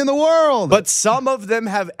coolest thing in the world. But some of them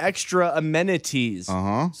have extra amenities.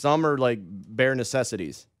 Uh-huh. Some are like bare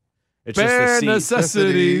necessities. It's Bare just a seat.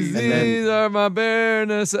 necessities. And then- These are my bare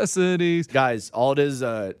necessities. Guys, all it is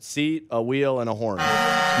a seat, a wheel, and a horn.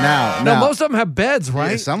 now, No, most of them have beds, yeah,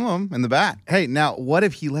 right? some of them in the back. Hey, now, what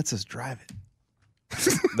if he lets us drive it?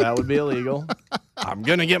 That would be illegal. I'm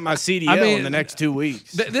gonna get my CDL I mean, in the next 2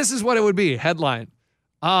 weeks. This is what it would be. Headline.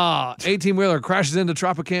 18-wheeler crashes into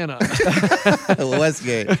Tropicana.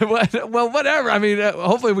 Westgate. Well, whatever. I mean,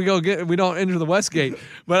 hopefully we don't enter the Westgate.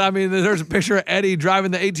 But I mean, there's a picture of Eddie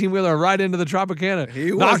driving the 18-wheeler right into the Tropicana.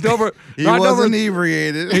 He knocked was- over. He knocked was over.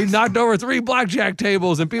 inebriated. He knocked over 3 blackjack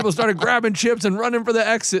tables, and people started grabbing chips and running for the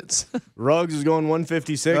exits. Ruggs is going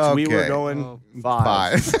 156. We were Okay. going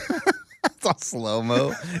 5. 5. It's all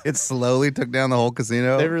slow-mo. It slowly took down the whole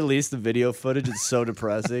casino. They released the video footage. It's so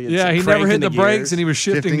depressing. It's Yeah, he never cranking hit the brakes, gears. and he was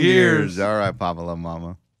shifting gears. All right, Papa La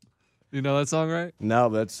Mama. You know that song, right? No,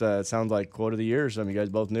 that's it sounds like quote of the year. Some of you guys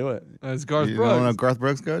both knew it. That's Garth You Brooks. don't know Garth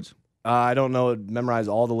Brooks, Coach? I don't know. Memorize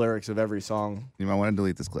all the lyrics of every song. You might want to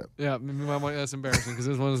delete this clip. Yeah, that's embarrassing because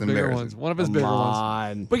it's one of his It's bigger embarrassing. ones. One of his Come bigger ones.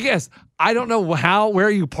 on. But yes, I don't know where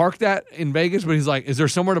you parked that in Vegas, but he's like, is there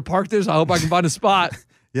somewhere to park this? I hope I can find a spot.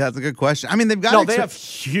 Yeah, that's a good question. I mean, they've got they have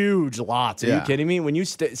huge lots. Are you kidding me? When you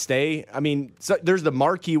stay, I mean, there's the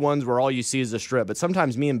marquee ones where all you see is the strip, but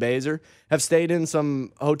sometimes me and Baser have stayed in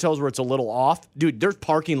some hotels where it's a little off. Dude, there's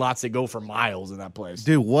parking lots that go for miles in that place.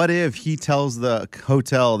 Dude, what if he tells the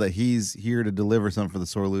hotel that he's here to deliver something for the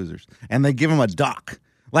sore losers, and they give him a dock,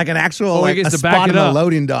 like an actual he gets a to back spot it in up. a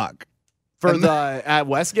loading dock For at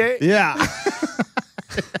Westgate? Yeah.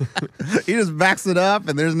 He just backs it up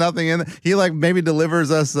and there's nothing in it. He maybe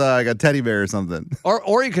delivers us like a teddy bear or something.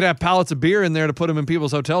 Or you could have pallets of beer in there to put them in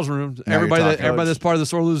people's hotels rooms. Now Everybody you're talking. that's part of the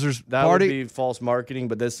Sore Losers That party. would be false marketing,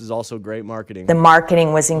 but this is also great marketing. The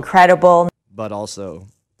marketing was incredible. But also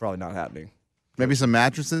probably not happening. Maybe some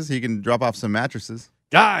mattresses. He can drop off some mattresses.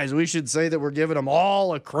 Guys, we should say that we're giving them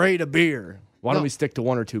all a crate of beer. Why don't we stick to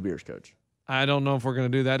 1 or 2 beers, Coach? I don't know if we're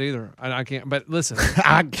going to do that either. I can't. But listen,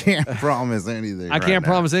 I can't promise anything. I can't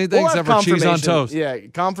promise anything except for cheese on toast. Yeah,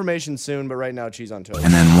 confirmation soon, but right now cheese on toast.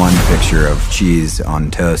 And then one picture of cheese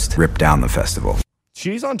on toast ripped down the festival.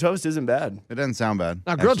 Cheese on toast isn't bad. It doesn't sound bad.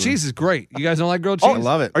 Now, grilled cheese is great. You guys don't like grilled cheese? I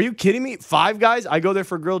love it. Are you kidding me? Five Guys, I go there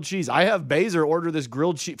for grilled cheese. I have Baser order this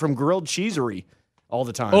grilled cheese from Grilled Cheesery all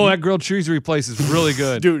the time. Oh, that grilled cheesery place is really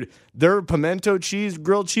good. Dude, their pimento cheese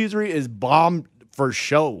grilled cheesery is bomb for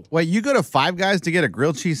show. Wait, you go to Five Guys to get a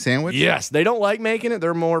grilled cheese sandwich? Yes, they don't like making it.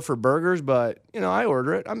 They're more for burgers, but, I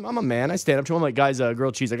order it. I'm a man. I stand up to them like, guys,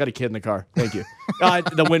 grilled cheese. I got a kid in the car. Thank you.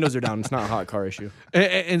 The windows are down. It's not a hot car issue.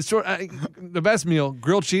 And the best meal,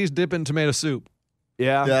 grilled cheese dip in tomato soup.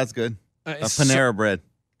 Yeah. Yeah, that's good. Panera bread.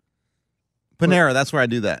 Panera, that's where I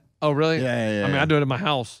do that. Oh, really? Yeah. I mean, I do it at my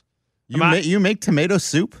house. You make tomato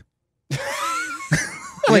soup? You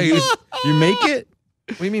make it?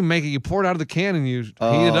 What do you mean make it? You pour it out of the can and you heat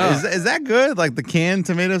it up. Is that good? Like the canned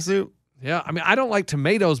tomato soup? Yeah, I mean, I don't like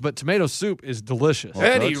tomatoes, but tomato soup is delicious.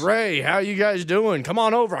 Eddie, Ray, how you guys doing? Come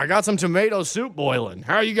on over. I got some tomato soup boiling.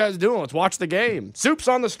 How are you guys doing? Let's watch the game. Soup's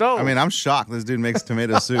on the stove. I mean, I'm shocked this dude makes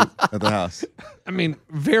tomato soup at the house. I mean,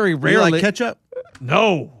 very You rarely. like ketchup?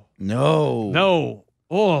 No. No.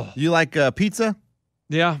 Oh. You like pizza?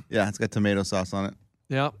 Yeah. Yeah, it's got tomato sauce on it.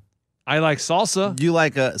 Yeah. I like salsa. Do you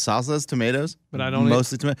like salsas, tomatoes? But I don't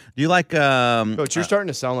mostly tomato. Do you like Coach, you're starting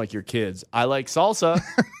to sound like your kids. I like salsa.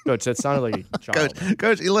 Coach, that sounded like a child.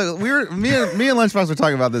 Coach, look, me and Lunchbox were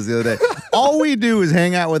talking about this the other day. All we do is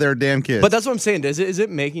hang out with our damn kids. But that's what I'm saying. Is it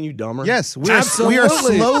making you dumber? Yes, we are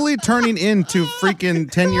slowly turning into freaking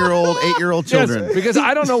 10-year-old, 8-year-old children. Yes, because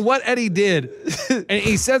I don't know what Eddie did. And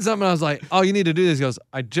he said something, and I was like, oh, you need to do this. He goes,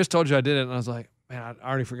 I just told you I did it. And I was like, man, I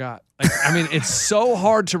already forgot. I mean, it's so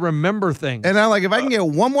hard to remember things. And I'm like, if I can get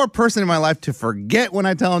one more person in my life to forget when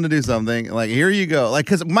I tell them to do something, like, here you go. Like,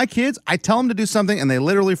 because my kids, I tell them to do something, and they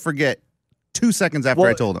literally forget 2 seconds after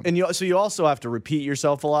I told them. And you also have to repeat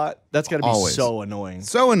yourself a lot. That's got to be so annoying.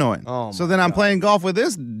 So annoying. Oh, so then I'm playing golf with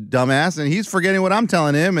this dumbass, and he's forgetting what I'm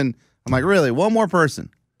telling him, and I'm like, really, one more person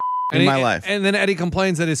in my life. And then Eddie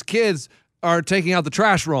complains that his kids are taking out the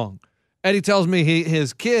trash wrong. Eddie tells me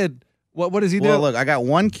his kid, what does he do? Well, look, I got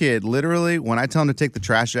one kid, literally, when I tell him to take the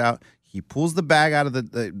trash out, he pulls the bag out of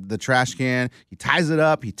the trash can, he ties it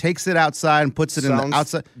up, he takes it outside and puts it in the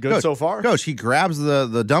outside. Good so far? Coach, he grabs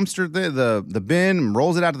the dumpster, the bin, and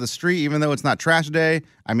rolls it out to the street, even though it's not trash day.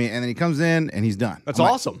 I mean, and then he comes in and he's done. That's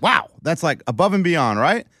awesome. Wow. That's like above and beyond,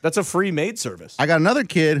 right? That's a free maid service. I got another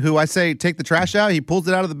kid who I say, take the trash out, he pulls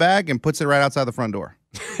it out of the bag and puts it right outside the front door.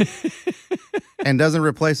 And doesn't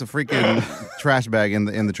replace a freaking trash bag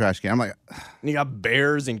in the trash can. I'm like, and you got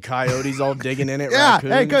bears and coyotes all digging in it. Yeah,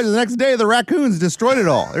 raccoons. hey, coach, the next day the raccoons destroyed it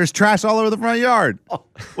all. There's trash all over the front yard. Oh,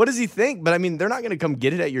 what does he think? But I mean, they're not going to come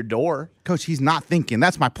get it at your door. Coach, he's not thinking.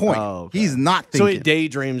 That's my point. Oh, okay. He's not So thinking. he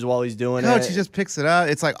daydreams while he's doing Coach, it. he just picks it up.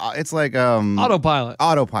 It's like autopilot.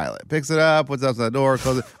 Autopilot. Picks it up, puts it outside the door,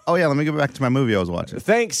 closes it. Oh yeah, let me get back to my movie I was watching.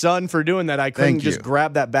 Thanks, son, for doing that. I couldn't Thank just you.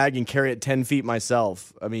 grab that bag and carry it 10 feet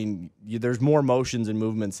myself. I mean, there's more motions and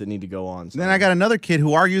movements that need to go on. So. Then I got another kid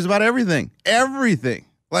who argues about everything. Everything.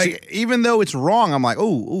 Like, even though it's wrong, I'm like,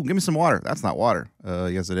 oh, give me some water. That's not water.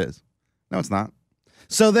 Yes, it is. No, it's not.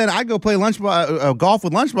 So then I go play golf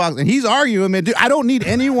with Lunchbox, and he's arguing. Man, dude, I don't need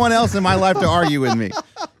anyone else in my life to argue with me.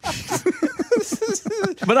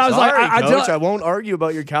 But I was like, Coach, I won't argue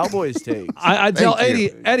about your Cowboys take. I tell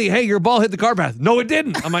Eddie, hey, your ball hit the car path. No, it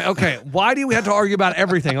didn't. I'm like, okay, why do we have to argue about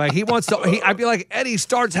everything? Like he wants to. I feel like Eddie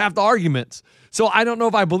starts half the arguments. So I don't know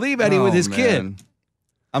if I believe Eddie with his kid.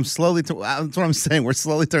 I'm slowly. That's what I'm saying. We're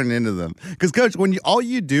slowly turning into them. Because, Coach, when all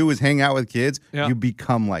you do is hang out with kids, you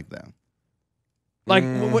become like them. Like,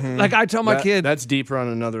 like I tell my kid, that's deeper on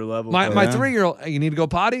another level. My 3-year-old, hey, you need to go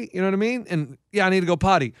potty. You know what I mean? And yeah, I need to go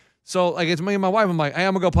potty. So like it's me and my wife. I'm like, hey,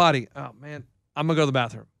 I'm gonna go potty. Oh man, I'm gonna go to the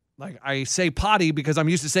bathroom. Like I say potty because I'm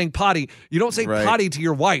used to saying potty. You don't say Right. potty to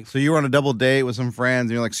your wife. So you were on a double date with some friends,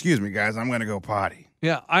 and you're like, "Excuse me, guys, I'm gonna go potty."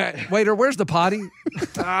 Yeah, waiter, where's the potty?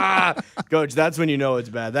 Coach, that's when you know it's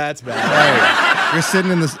bad. That's bad. Hey, you're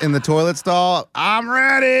sitting in the toilet stall. I'm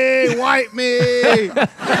ready. Wipe me.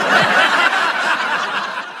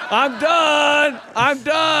 I'm done.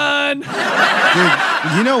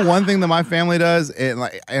 Dude, you know one thing that my family does,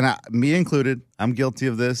 me included, I'm guilty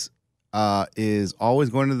of this, is always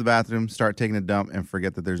going to the bathroom, start taking a dump, and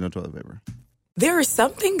forget that there's no toilet paper. There are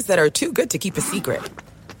some things that are too good to keep a secret.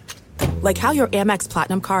 Like how your Amex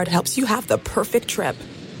Platinum card helps you have the perfect trip.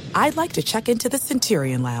 I'd like to check into the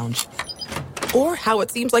Centurion Lounge. Or how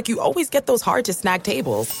it seems like you always get those hard-to-snag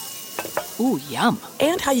tables. Ooh, yum.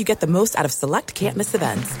 And how you get the most out of select can't-miss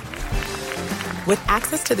events. With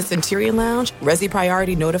access to the Centurion Lounge, Resi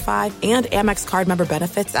Priority Notified, and Amex card member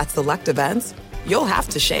benefits at select events, you'll have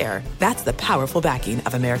to share. That's the powerful backing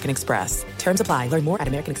of American Express. Terms apply. Learn more at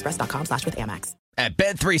americanexpress.com/withAmex. At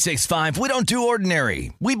Bet365, we don't do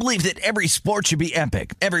ordinary. We believe that every sport should be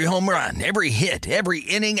epic. Every home run, every hit, every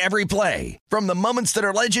inning, every play. From the moments that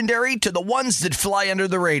are legendary to the ones that fly under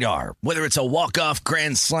the radar. Whether it's a walk-off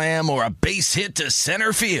grand slam or a base hit to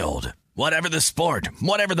center field. Whatever the sport,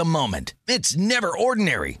 whatever the moment. It's never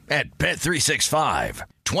ordinary at Bet365.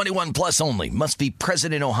 21 plus only. Must be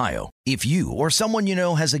present in Ohio. If you or someone you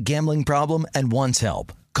know has a gambling problem and wants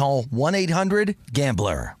help, call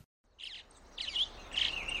 1-800-GAMBLER.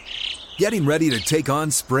 Getting ready to take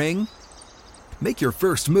on spring? Make your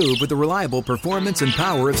first move with the reliable performance and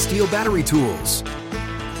power of Steel battery tools.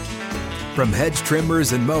 From hedge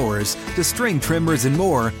trimmers and mowers to string trimmers and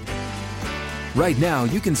more, right now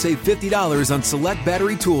you can save $50 on select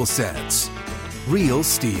battery tool sets. Real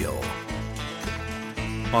Steel.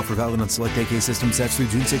 Offer valid on select AK system sets through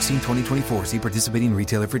June 16, 2024. See participating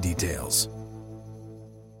retailer for details.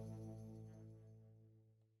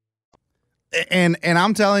 And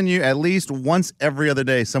I'm telling you, at least once every other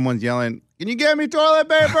day, someone's yelling, "Can you get me toilet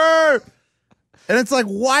paper?" And it's like,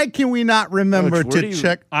 why can we not remember Coach, to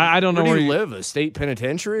check? I don't know where where you live. A state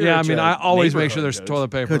penitentiary? Yeah, or I mean, a I always make sure neighborhood, there's Coach?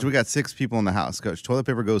 toilet paper. Coach, we got 6 people in the house. Coach, toilet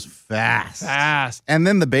paper goes fast. Fast. And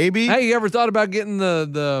then the baby. Hey, you ever thought about getting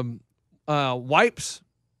the wipes,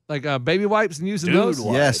 like baby wipes, and using those?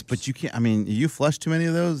 Yes, but you can't. I mean, you flush too many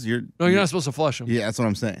of those. No, you're not supposed to flush them. Yeah, that's what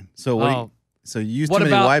I'm saying. So what? So you use too What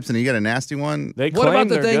many about- wipes and you get a nasty one. What about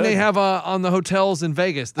the thing they have on the hotels in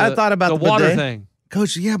Vegas? I thought about the water bidet. thing.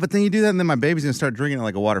 Coach, yeah, but then you do that and then my baby's going to start drinking it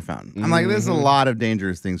like a water fountain. I'm like, there's a lot of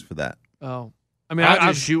dangerous things for that. Oh, I mean,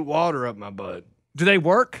 I just shoot water up my butt. Do they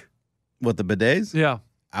work? What, the bidets? Yeah.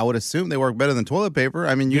 I would assume they work better than toilet paper.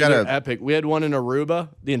 I mean, you Dude, got they're epic. We had one in Aruba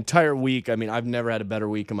the entire week. I mean, I've never had a better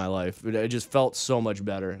week in my life. It just felt so much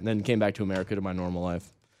better. And then came back to America to my normal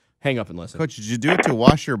life. Hang up and listen. Coach, did you do it to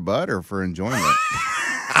wash your butt or for enjoyment?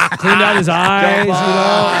 Cleaned out his eyes,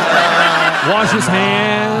 wash his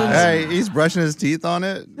hands. Hey, he's brushing his teeth on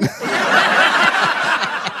it.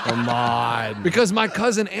 Come on. Because my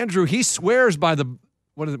cousin Andrew, he swears by the,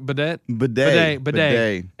 what is it, bidet?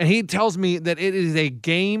 Bidet. And he tells me that it is a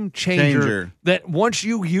game changer. That once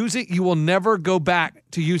you use it, you will never go back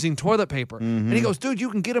to using toilet paper. And he goes, dude, you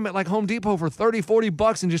can get them at like Home Depot for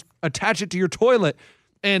 $30-$40 and just attach it to your toilet.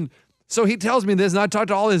 And so he tells me this, and I talked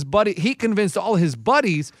to all his buddies. He convinced all his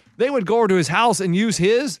buddies they would go over to his house and use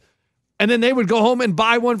his, and then they would go home and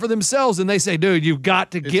buy one for themselves. And they say, dude, you've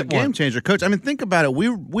got to It's get a game one. changer, Coach. I mean, think about it.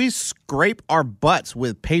 We scrape our butts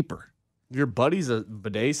with paper. Your buddy's a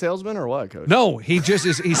bidet salesman or what, Coach? No, he just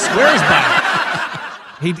is. He swears by it.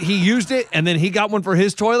 He used it, and then he got one for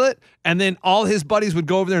his toilet, and then all his buddies would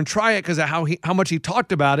go over there and try it because of how much he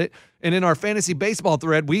talked about it. And in our fantasy baseball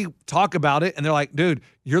thread, we talk about it, and they're like, dude,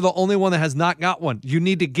 you're the only one that has not got one. You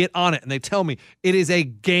need to get on it. And they tell me it is a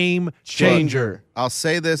game changer. I'll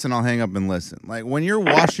say this and I'll hang up and listen. Like when you're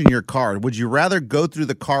washing your car, would you rather go through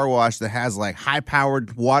the car wash that has like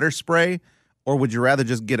high-powered water spray, or would you rather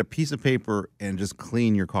just get a piece of paper and just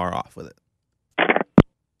clean your car off with it?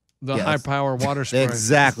 The high-power water spray.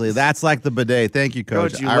 Exactly. That's like the bidet. Thank you,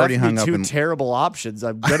 Coach. You I already left hung me up. two And... terrible options.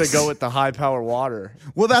 I'm going to go with the high-power water.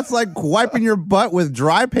 Well, that's like wiping your butt with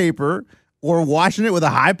dry paper or washing it with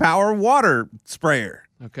a high-power water sprayer.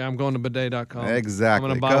 Okay, I'm going to bidet.com. Exactly. I'm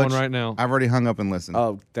going to buy Coach, one right now. I've already hung up and listened.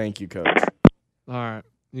 Oh, thank you, Coach. All right.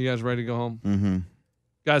 You guys ready to go home? Mm-hmm.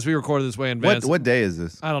 Guys, we recorded this way in advance. What day is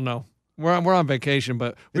this? I don't know. We're on vacation,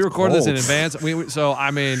 but we It's recorded this in cold. advance. So,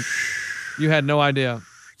 I mean, you had no idea.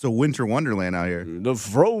 It's a winter wonderland out here. The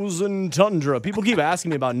frozen tundra. People keep asking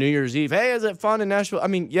me about New Year's Eve. Hey, is it fun in Nashville? I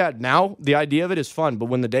mean, yeah, now the idea of it is fun, but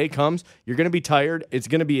when the day comes, you're going to be tired. It's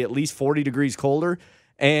going to be at least 40 degrees colder,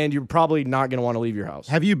 and you're probably not going to want to leave your house.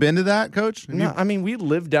 Have you been to that, Coach? No, I mean, we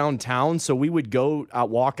live downtown, so we would go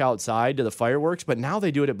walk outside to the fireworks, but now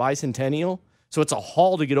they do it at Bicentennial, so it's a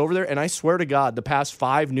haul to get over there. And I swear to God, the past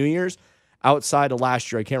 5 New Years, outside of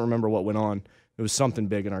last year, I can't remember what went on. It was something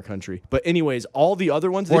big in our country. But anyways, all the other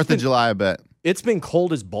ones. 4th of July, I bet. It's been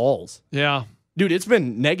cold as balls. Yeah. Dude, it's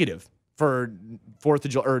been negative for 4th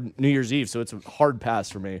of July or New Year's Eve, so it's a hard pass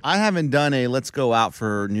for me. I haven't done a let's go out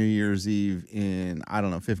for New Year's Eve in,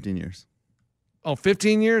 15 years. Oh,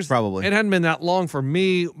 15 years? Probably. It hadn't been that long for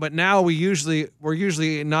me, but now we're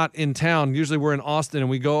usually not in town. Usually we're in Austin, and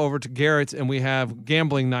we go over to Garrett's, and we have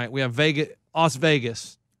gambling night. We have Las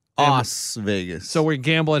Vegas. Las Vegas. So we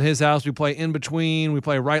gamble at his house. We play in between. We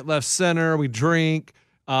play right, left, center. We drink.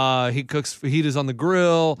 He cooks fajitas on the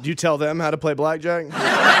grill. Do you tell them how to play blackjack?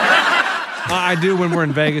 I do when we're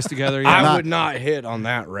in Vegas together. Yeah. I would not hit on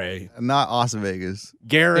that, Ray. Not Las Vegas.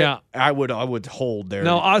 Garrett, Yeah. I would hold there.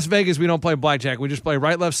 No, Las Vegas, we don't play blackjack. We just play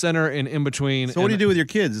right, left, center, and in between. So what do you do with your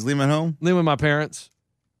kids? Just leave them at home? Live with my parents.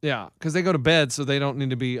 Yeah, because they go to bed, so they don't need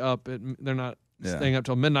to be up. They're not staying up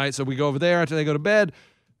till midnight. So we go over there after they go to bed,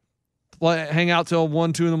 hang out till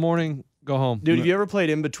 1, 2 in the morning, go home. Dude, have you ever played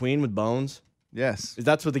In Between with Bones? Yes.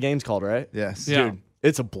 That's what the game's called, right? Yes. Yeah. Dude,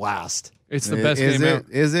 it's a blast. It's the best game ever.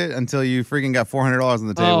 Is it? Until you freaking got $400 on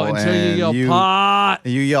the table. Oh, until and you yell pot.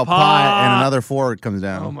 You yell pot, and another 4 comes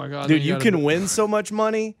down. Oh, my God. Dude, you can win so much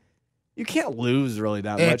money. You can't lose really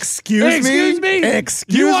that much. Excuse me?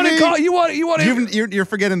 You want to call? You want to? You're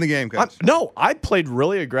forgetting the game, Coach. No, I played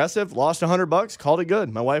really aggressive, lost $100, called it good.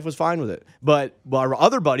 My wife was fine with it. But our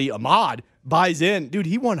other buddy, Ahmad, buys in. Dude,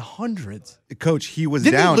 he won hundreds. Coach, he was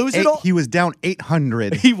Didn't down. he lose it all? He was down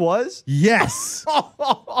 800. He was? Yes.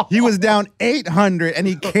 He was down 800, and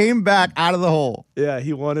he came back out of the hole. Yeah,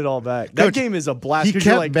 he won it all back. Coach, that game is a blast. He 'cause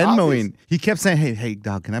kept you're like, Venmoing. He kept saying, hey,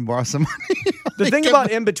 dog, can I borrow some money? The thing about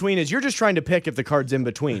in between is you're just trying to pick if the card's in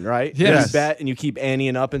between, right? Yes. You bet and you keep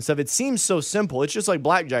anteing up and stuff. It seems so simple. It's just like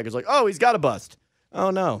blackjack. It's like, oh, he's got a bust. Oh,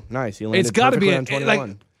 no. Nice. He landed It's got to be perfectly on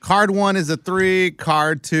 21. Card 1 is a 3,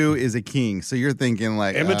 card 2 is a king. So you're thinking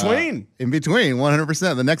like In between. In between,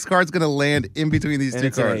 100%. The next card's going to land in between these And two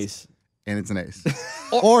it's an cards. ace. And it's an ace.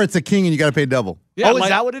 Or it's a king and you got to pay double. Yeah, Oh, is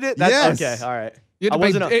that what it is? That's, Yes. Okay, all right. You have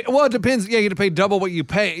to pay, it depends. Yeah, you have to pay double what you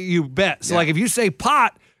bet. So, like, if you say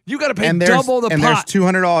pot, you got to pay double the pot. And there's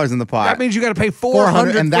 $200 in the pot. That means you got to pay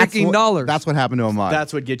 $400 and $450. that's what happened to Ahmad.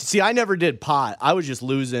 That's what gets you. See, I never did pot. I was just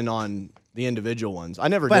losing on the individual ones. I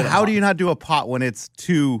never did. But how pot. do you not do a pot when it's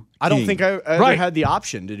 2 I don't king? think I ever had the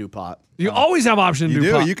option to do pot. You always have option to You do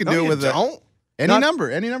do. pot. You can No, do it you with don't.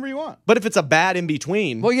 any number you want. But if it's a bad in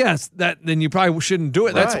between, Well, yes, then you probably shouldn't do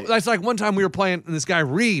it. Right. That's like one time we were playing, and this guy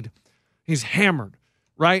Reed, he's hammered,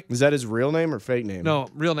 right? is that his real name or fake name? No,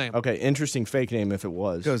 real name. Okay, interesting fake name if it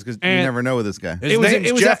was. Because you And- never know with this guy. His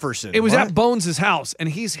name's Jefferson. It was What? at Bones' house, and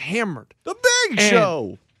he's hammered. The Big And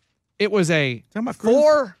Show. It was a Talking about Cruz?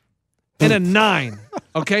 4 and a 9.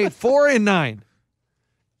 Okay, 4 and 9.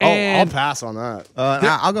 I'll And pass on that.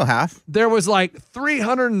 I'll go half. there was like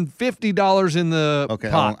 $350 in the Okay,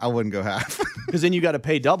 pot. I wouldn't go half. Because then you got to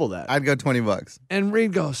pay double that. I'd go $20. And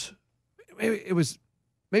Reed goes,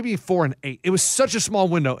 maybe 4 and 8. It was such a small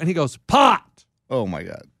window. And he goes, pot. Oh my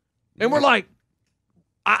God. And we're like,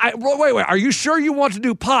 wait, are you sure you want to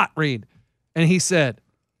do pot, Reed? And he said,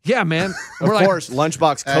 yeah, man. Of We're course,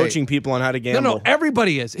 Lunchbox Hey. coaching people on how to gamble. No,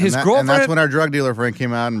 everybody is. His And girlfriend. that's when our drug dealer friend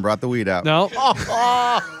came out and brought the weed out. No.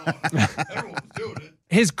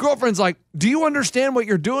 His girlfriend's like, do you understand what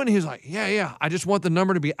you're doing? He's like, yeah. I just want the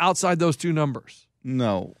number to be outside those 2 numbers.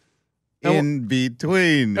 No. And In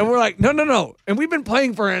between. And we're like, no. And we've been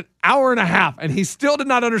playing for an hour and a half, and he still did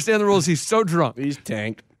not understand the rules. He's so drunk. He's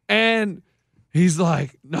tanked. And he's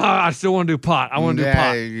like, no, I still want to do pot. I want to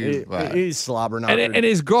do pot. He's slobbering out. And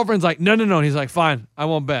his girlfriend's like, no. And he's like, fine, I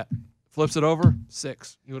won't bet. Flips it over,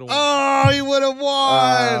 6. He would have won. Oh, he would have won.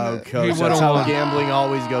 Oh, coach, would've that's how won. gambling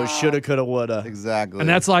always goes. Shoulda, coulda, woulda. Exactly. And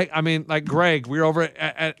that's like Greg. We were over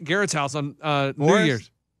at Garrett's house on New Morris?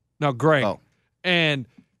 Year's. No, Greg. Oh. And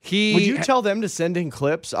he. Would you tell them to send in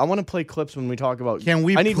clips? I want to play clips when we talk about. Can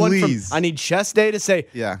we I need please? One I need Chest Day to say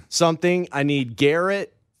something. I need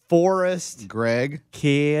Garrett, Forrest, Greg,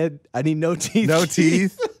 Kid. I need no teeth. No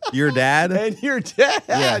teeth. Your dad. And your dad.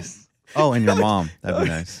 Yes. Oh, and your mom. That'd be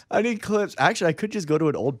nice. I need clips. Actually, I could just go to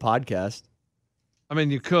an old podcast. I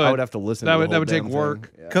mean, you could. I would have to listen. That to would the whole take damn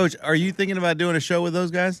work. thing. Yeah. Coach, are you thinking about doing a show with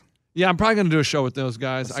those guys? Yeah, I'm probably going to do a show with those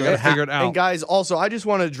guys. I got to figure it out. And guys, also, I just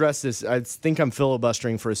want to address this. I think I'm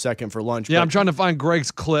filibustering for a second for lunch. Yeah, I'm trying to find Greg's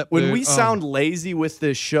clip. When we sound lazy with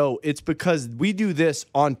this show, it's because we do this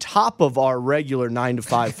on top of our regular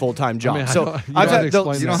 9-to-5 full-time job. You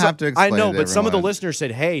don't have to explain I know, it, but some of the everyone. listeners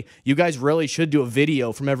said, hey, you guys really should do a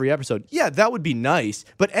video from every episode. Yeah, that would be nice.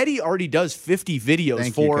 But Eddie already does 50 videos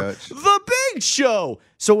Thank you, for Coach. the big show.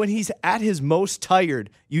 So when he's at his most tired,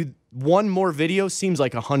 one more video seems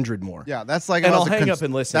like 100 more. Yeah, that's like. And if I I'll was a hang up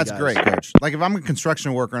and listen, That's guys. great, Coach. Like if I'm a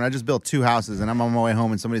construction worker and I just built 2 houses and I'm on my way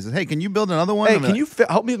home and somebody says, "Hey, can you build another one?" Hey, I'm can like, you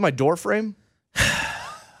help me with my door frame?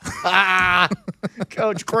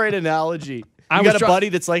 Coach, great analogy. You got a buddy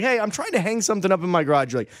that's like, hey, I'm trying to hang something up in my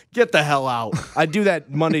garage. You're like, get the hell out. I do that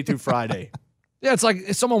Monday through Friday. Yeah, it's like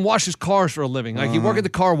if someone washes cars for a living. Like you work at the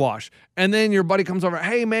car wash, and then your buddy comes over,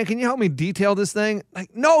 hey, man, can you help me detail this thing?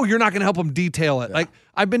 Like, no, you're not going to help him detail it. Yeah. Like,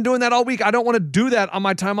 I've been doing that all week. I don't want to do that on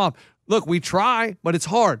my time off. Look, we try, but it's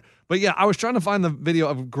hard. But yeah, I was trying to find the video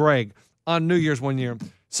of Greg on New Year's one year.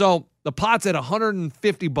 So the pot's at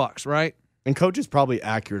 $150, right? And Coach is probably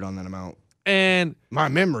accurate on that amount. And my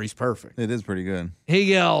memory's perfect. It is pretty good. He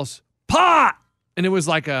yells, pot! And it was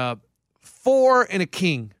like a 4 and a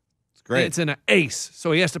king. It's great. And it's an ace,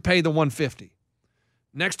 so he has to pay the $150.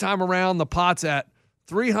 Next time around, the pot's at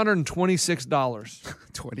 $326.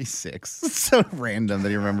 26. So random that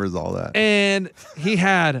he remembers all that. And he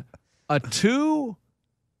had a 2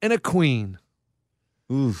 and a queen.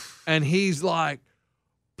 Oof. And he's like,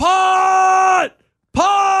 pot!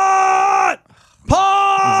 Pot!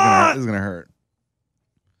 Pot! This is gonna hurt.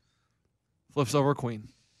 Flips over a queen.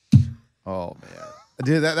 Oh man,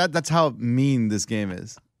 dude, that's how mean this game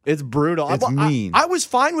is. It's brutal. It's mean. I was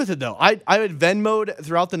fine with it though. I had Venmo'd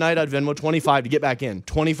throughout the night. I'd Venmo 25 to get back in.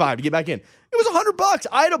 25 to get back in. It was $100.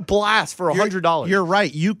 I had a blast for $100. You're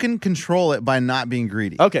right. You can control it by not being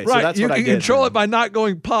greedy. Okay, so right. that's You what I can did. control it by not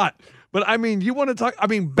going pot. But I mean, you want to talk? I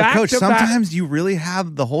mean, back Coach, to back. sometimes you really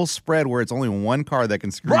have the whole spread where it's only one card that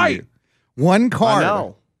can screw Right. you. One card. I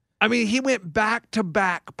know. I mean, he went back to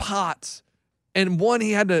back pots, and one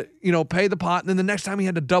he had to, pay the pot, and then the next time he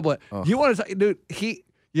had to double it. Ugh. You want to, dude? He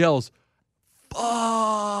yells,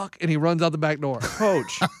 "Fuck!" and he runs out the back door.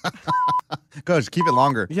 Coach, Coach, keep it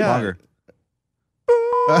longer. Yeah. Longer.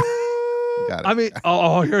 Got it. I mean,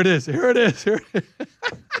 oh, here it is. Here it is. Here it is.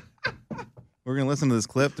 We're gonna listen to this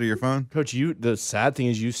clip through your phone. Coach, the sad thing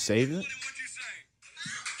is you saved it.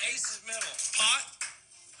 Ace is middle. Pot?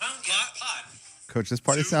 Huh? Pot. Coach, this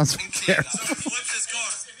party sounds terrible. Flip this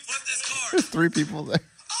card. Flip this card. There's 3 people there.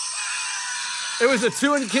 It was a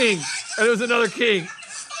 2 and king, and it was another king.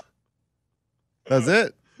 That's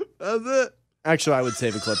it. That's it. Actually, I would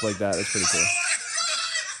save a clip like that. That's pretty cool.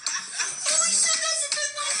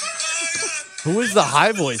 Who is the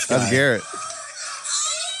high voice guy? That's Garrett.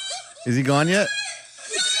 Is he gone yet?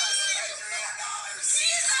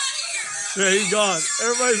 Yeah, he's gone.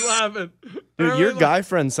 Everybody's laughing. Dude, your guy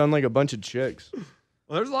friends sound like a bunch of chicks.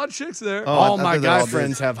 Well, there's a lot of chicks there. Oh, All I my thought they're guy all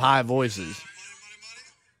friends have high voices.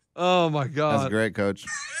 Oh my God. That's great, Coach.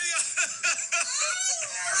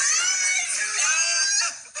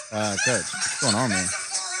 Coach, what's going on, man?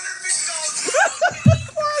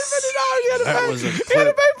 That was a He had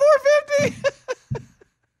to clip. pay $450.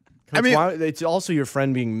 I mean- mean, it's also your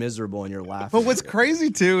friend being miserable and you're laughing. But what's crazy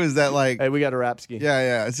too is that Hey, we got a rap ski.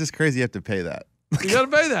 yeah, it's just crazy you have to pay that. You gotta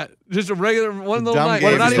pay that. Just a regular one little Dumb night.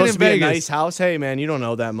 game. We're not It's even supposed in to be a Vegas. nice house. Hey, man, you don't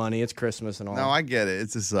know that money. It's Christmas and all. No, I get it.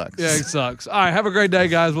 It just sucks. Yeah, it sucks. All right, have a great day,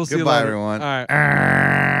 guys. We'll see you Goodbye, later. everyone. All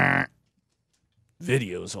right.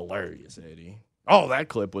 Video's hilarious, Eddie. Oh, that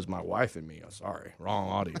clip was my wife and me. Oh, sorry, wrong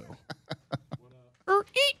audio.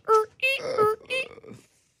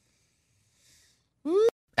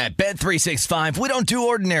 At Bet365, we don't do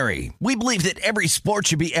ordinary. We believe that every sport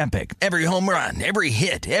should be epic. Every home run, every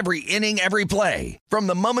hit, every inning, every play. From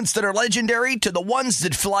the moments that are legendary to the ones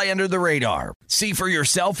that fly under the radar. See for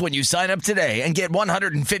yourself when you sign up today and get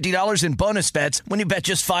 $150 in bonus bets when you bet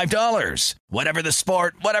just $5. Whatever the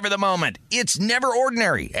sport, whatever the moment, it's never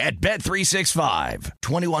ordinary at Bet365.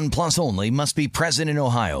 21 plus only. Must be present in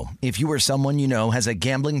Ohio. If you or someone you know has a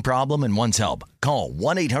gambling problem and wants help, call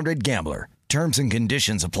 1-800-GAMBLER. Terms and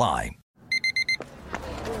conditions apply.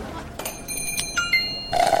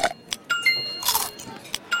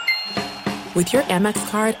 With your Amex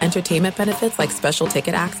card, entertainment benefits like special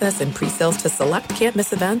ticket access and pre-sales to select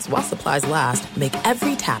can't-miss events while supplies last make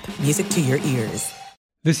every tap music to your ears.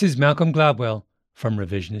 This is Malcolm Gladwell from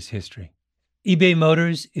Revisionist History. eBay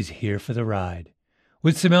Motors is here for the ride.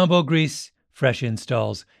 With some elbow grease, fresh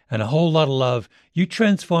installs, and a whole lot of love, you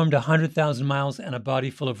transformed 100,000 miles and a body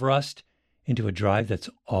full of rust into a drive that's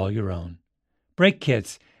all your own. Brake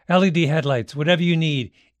kits, LED headlights, whatever you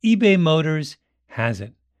need, eBay Motors has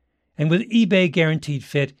it. And with eBay Guaranteed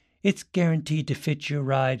Fit, it's guaranteed to fit your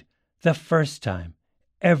ride the first time,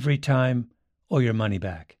 every time, or your money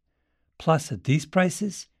back. Plus, at these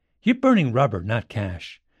prices, you're burning rubber, not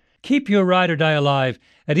cash. Keep your ride or die alive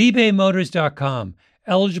at ebaymotors.com.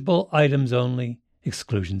 Eligible items only.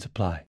 Exclusions apply.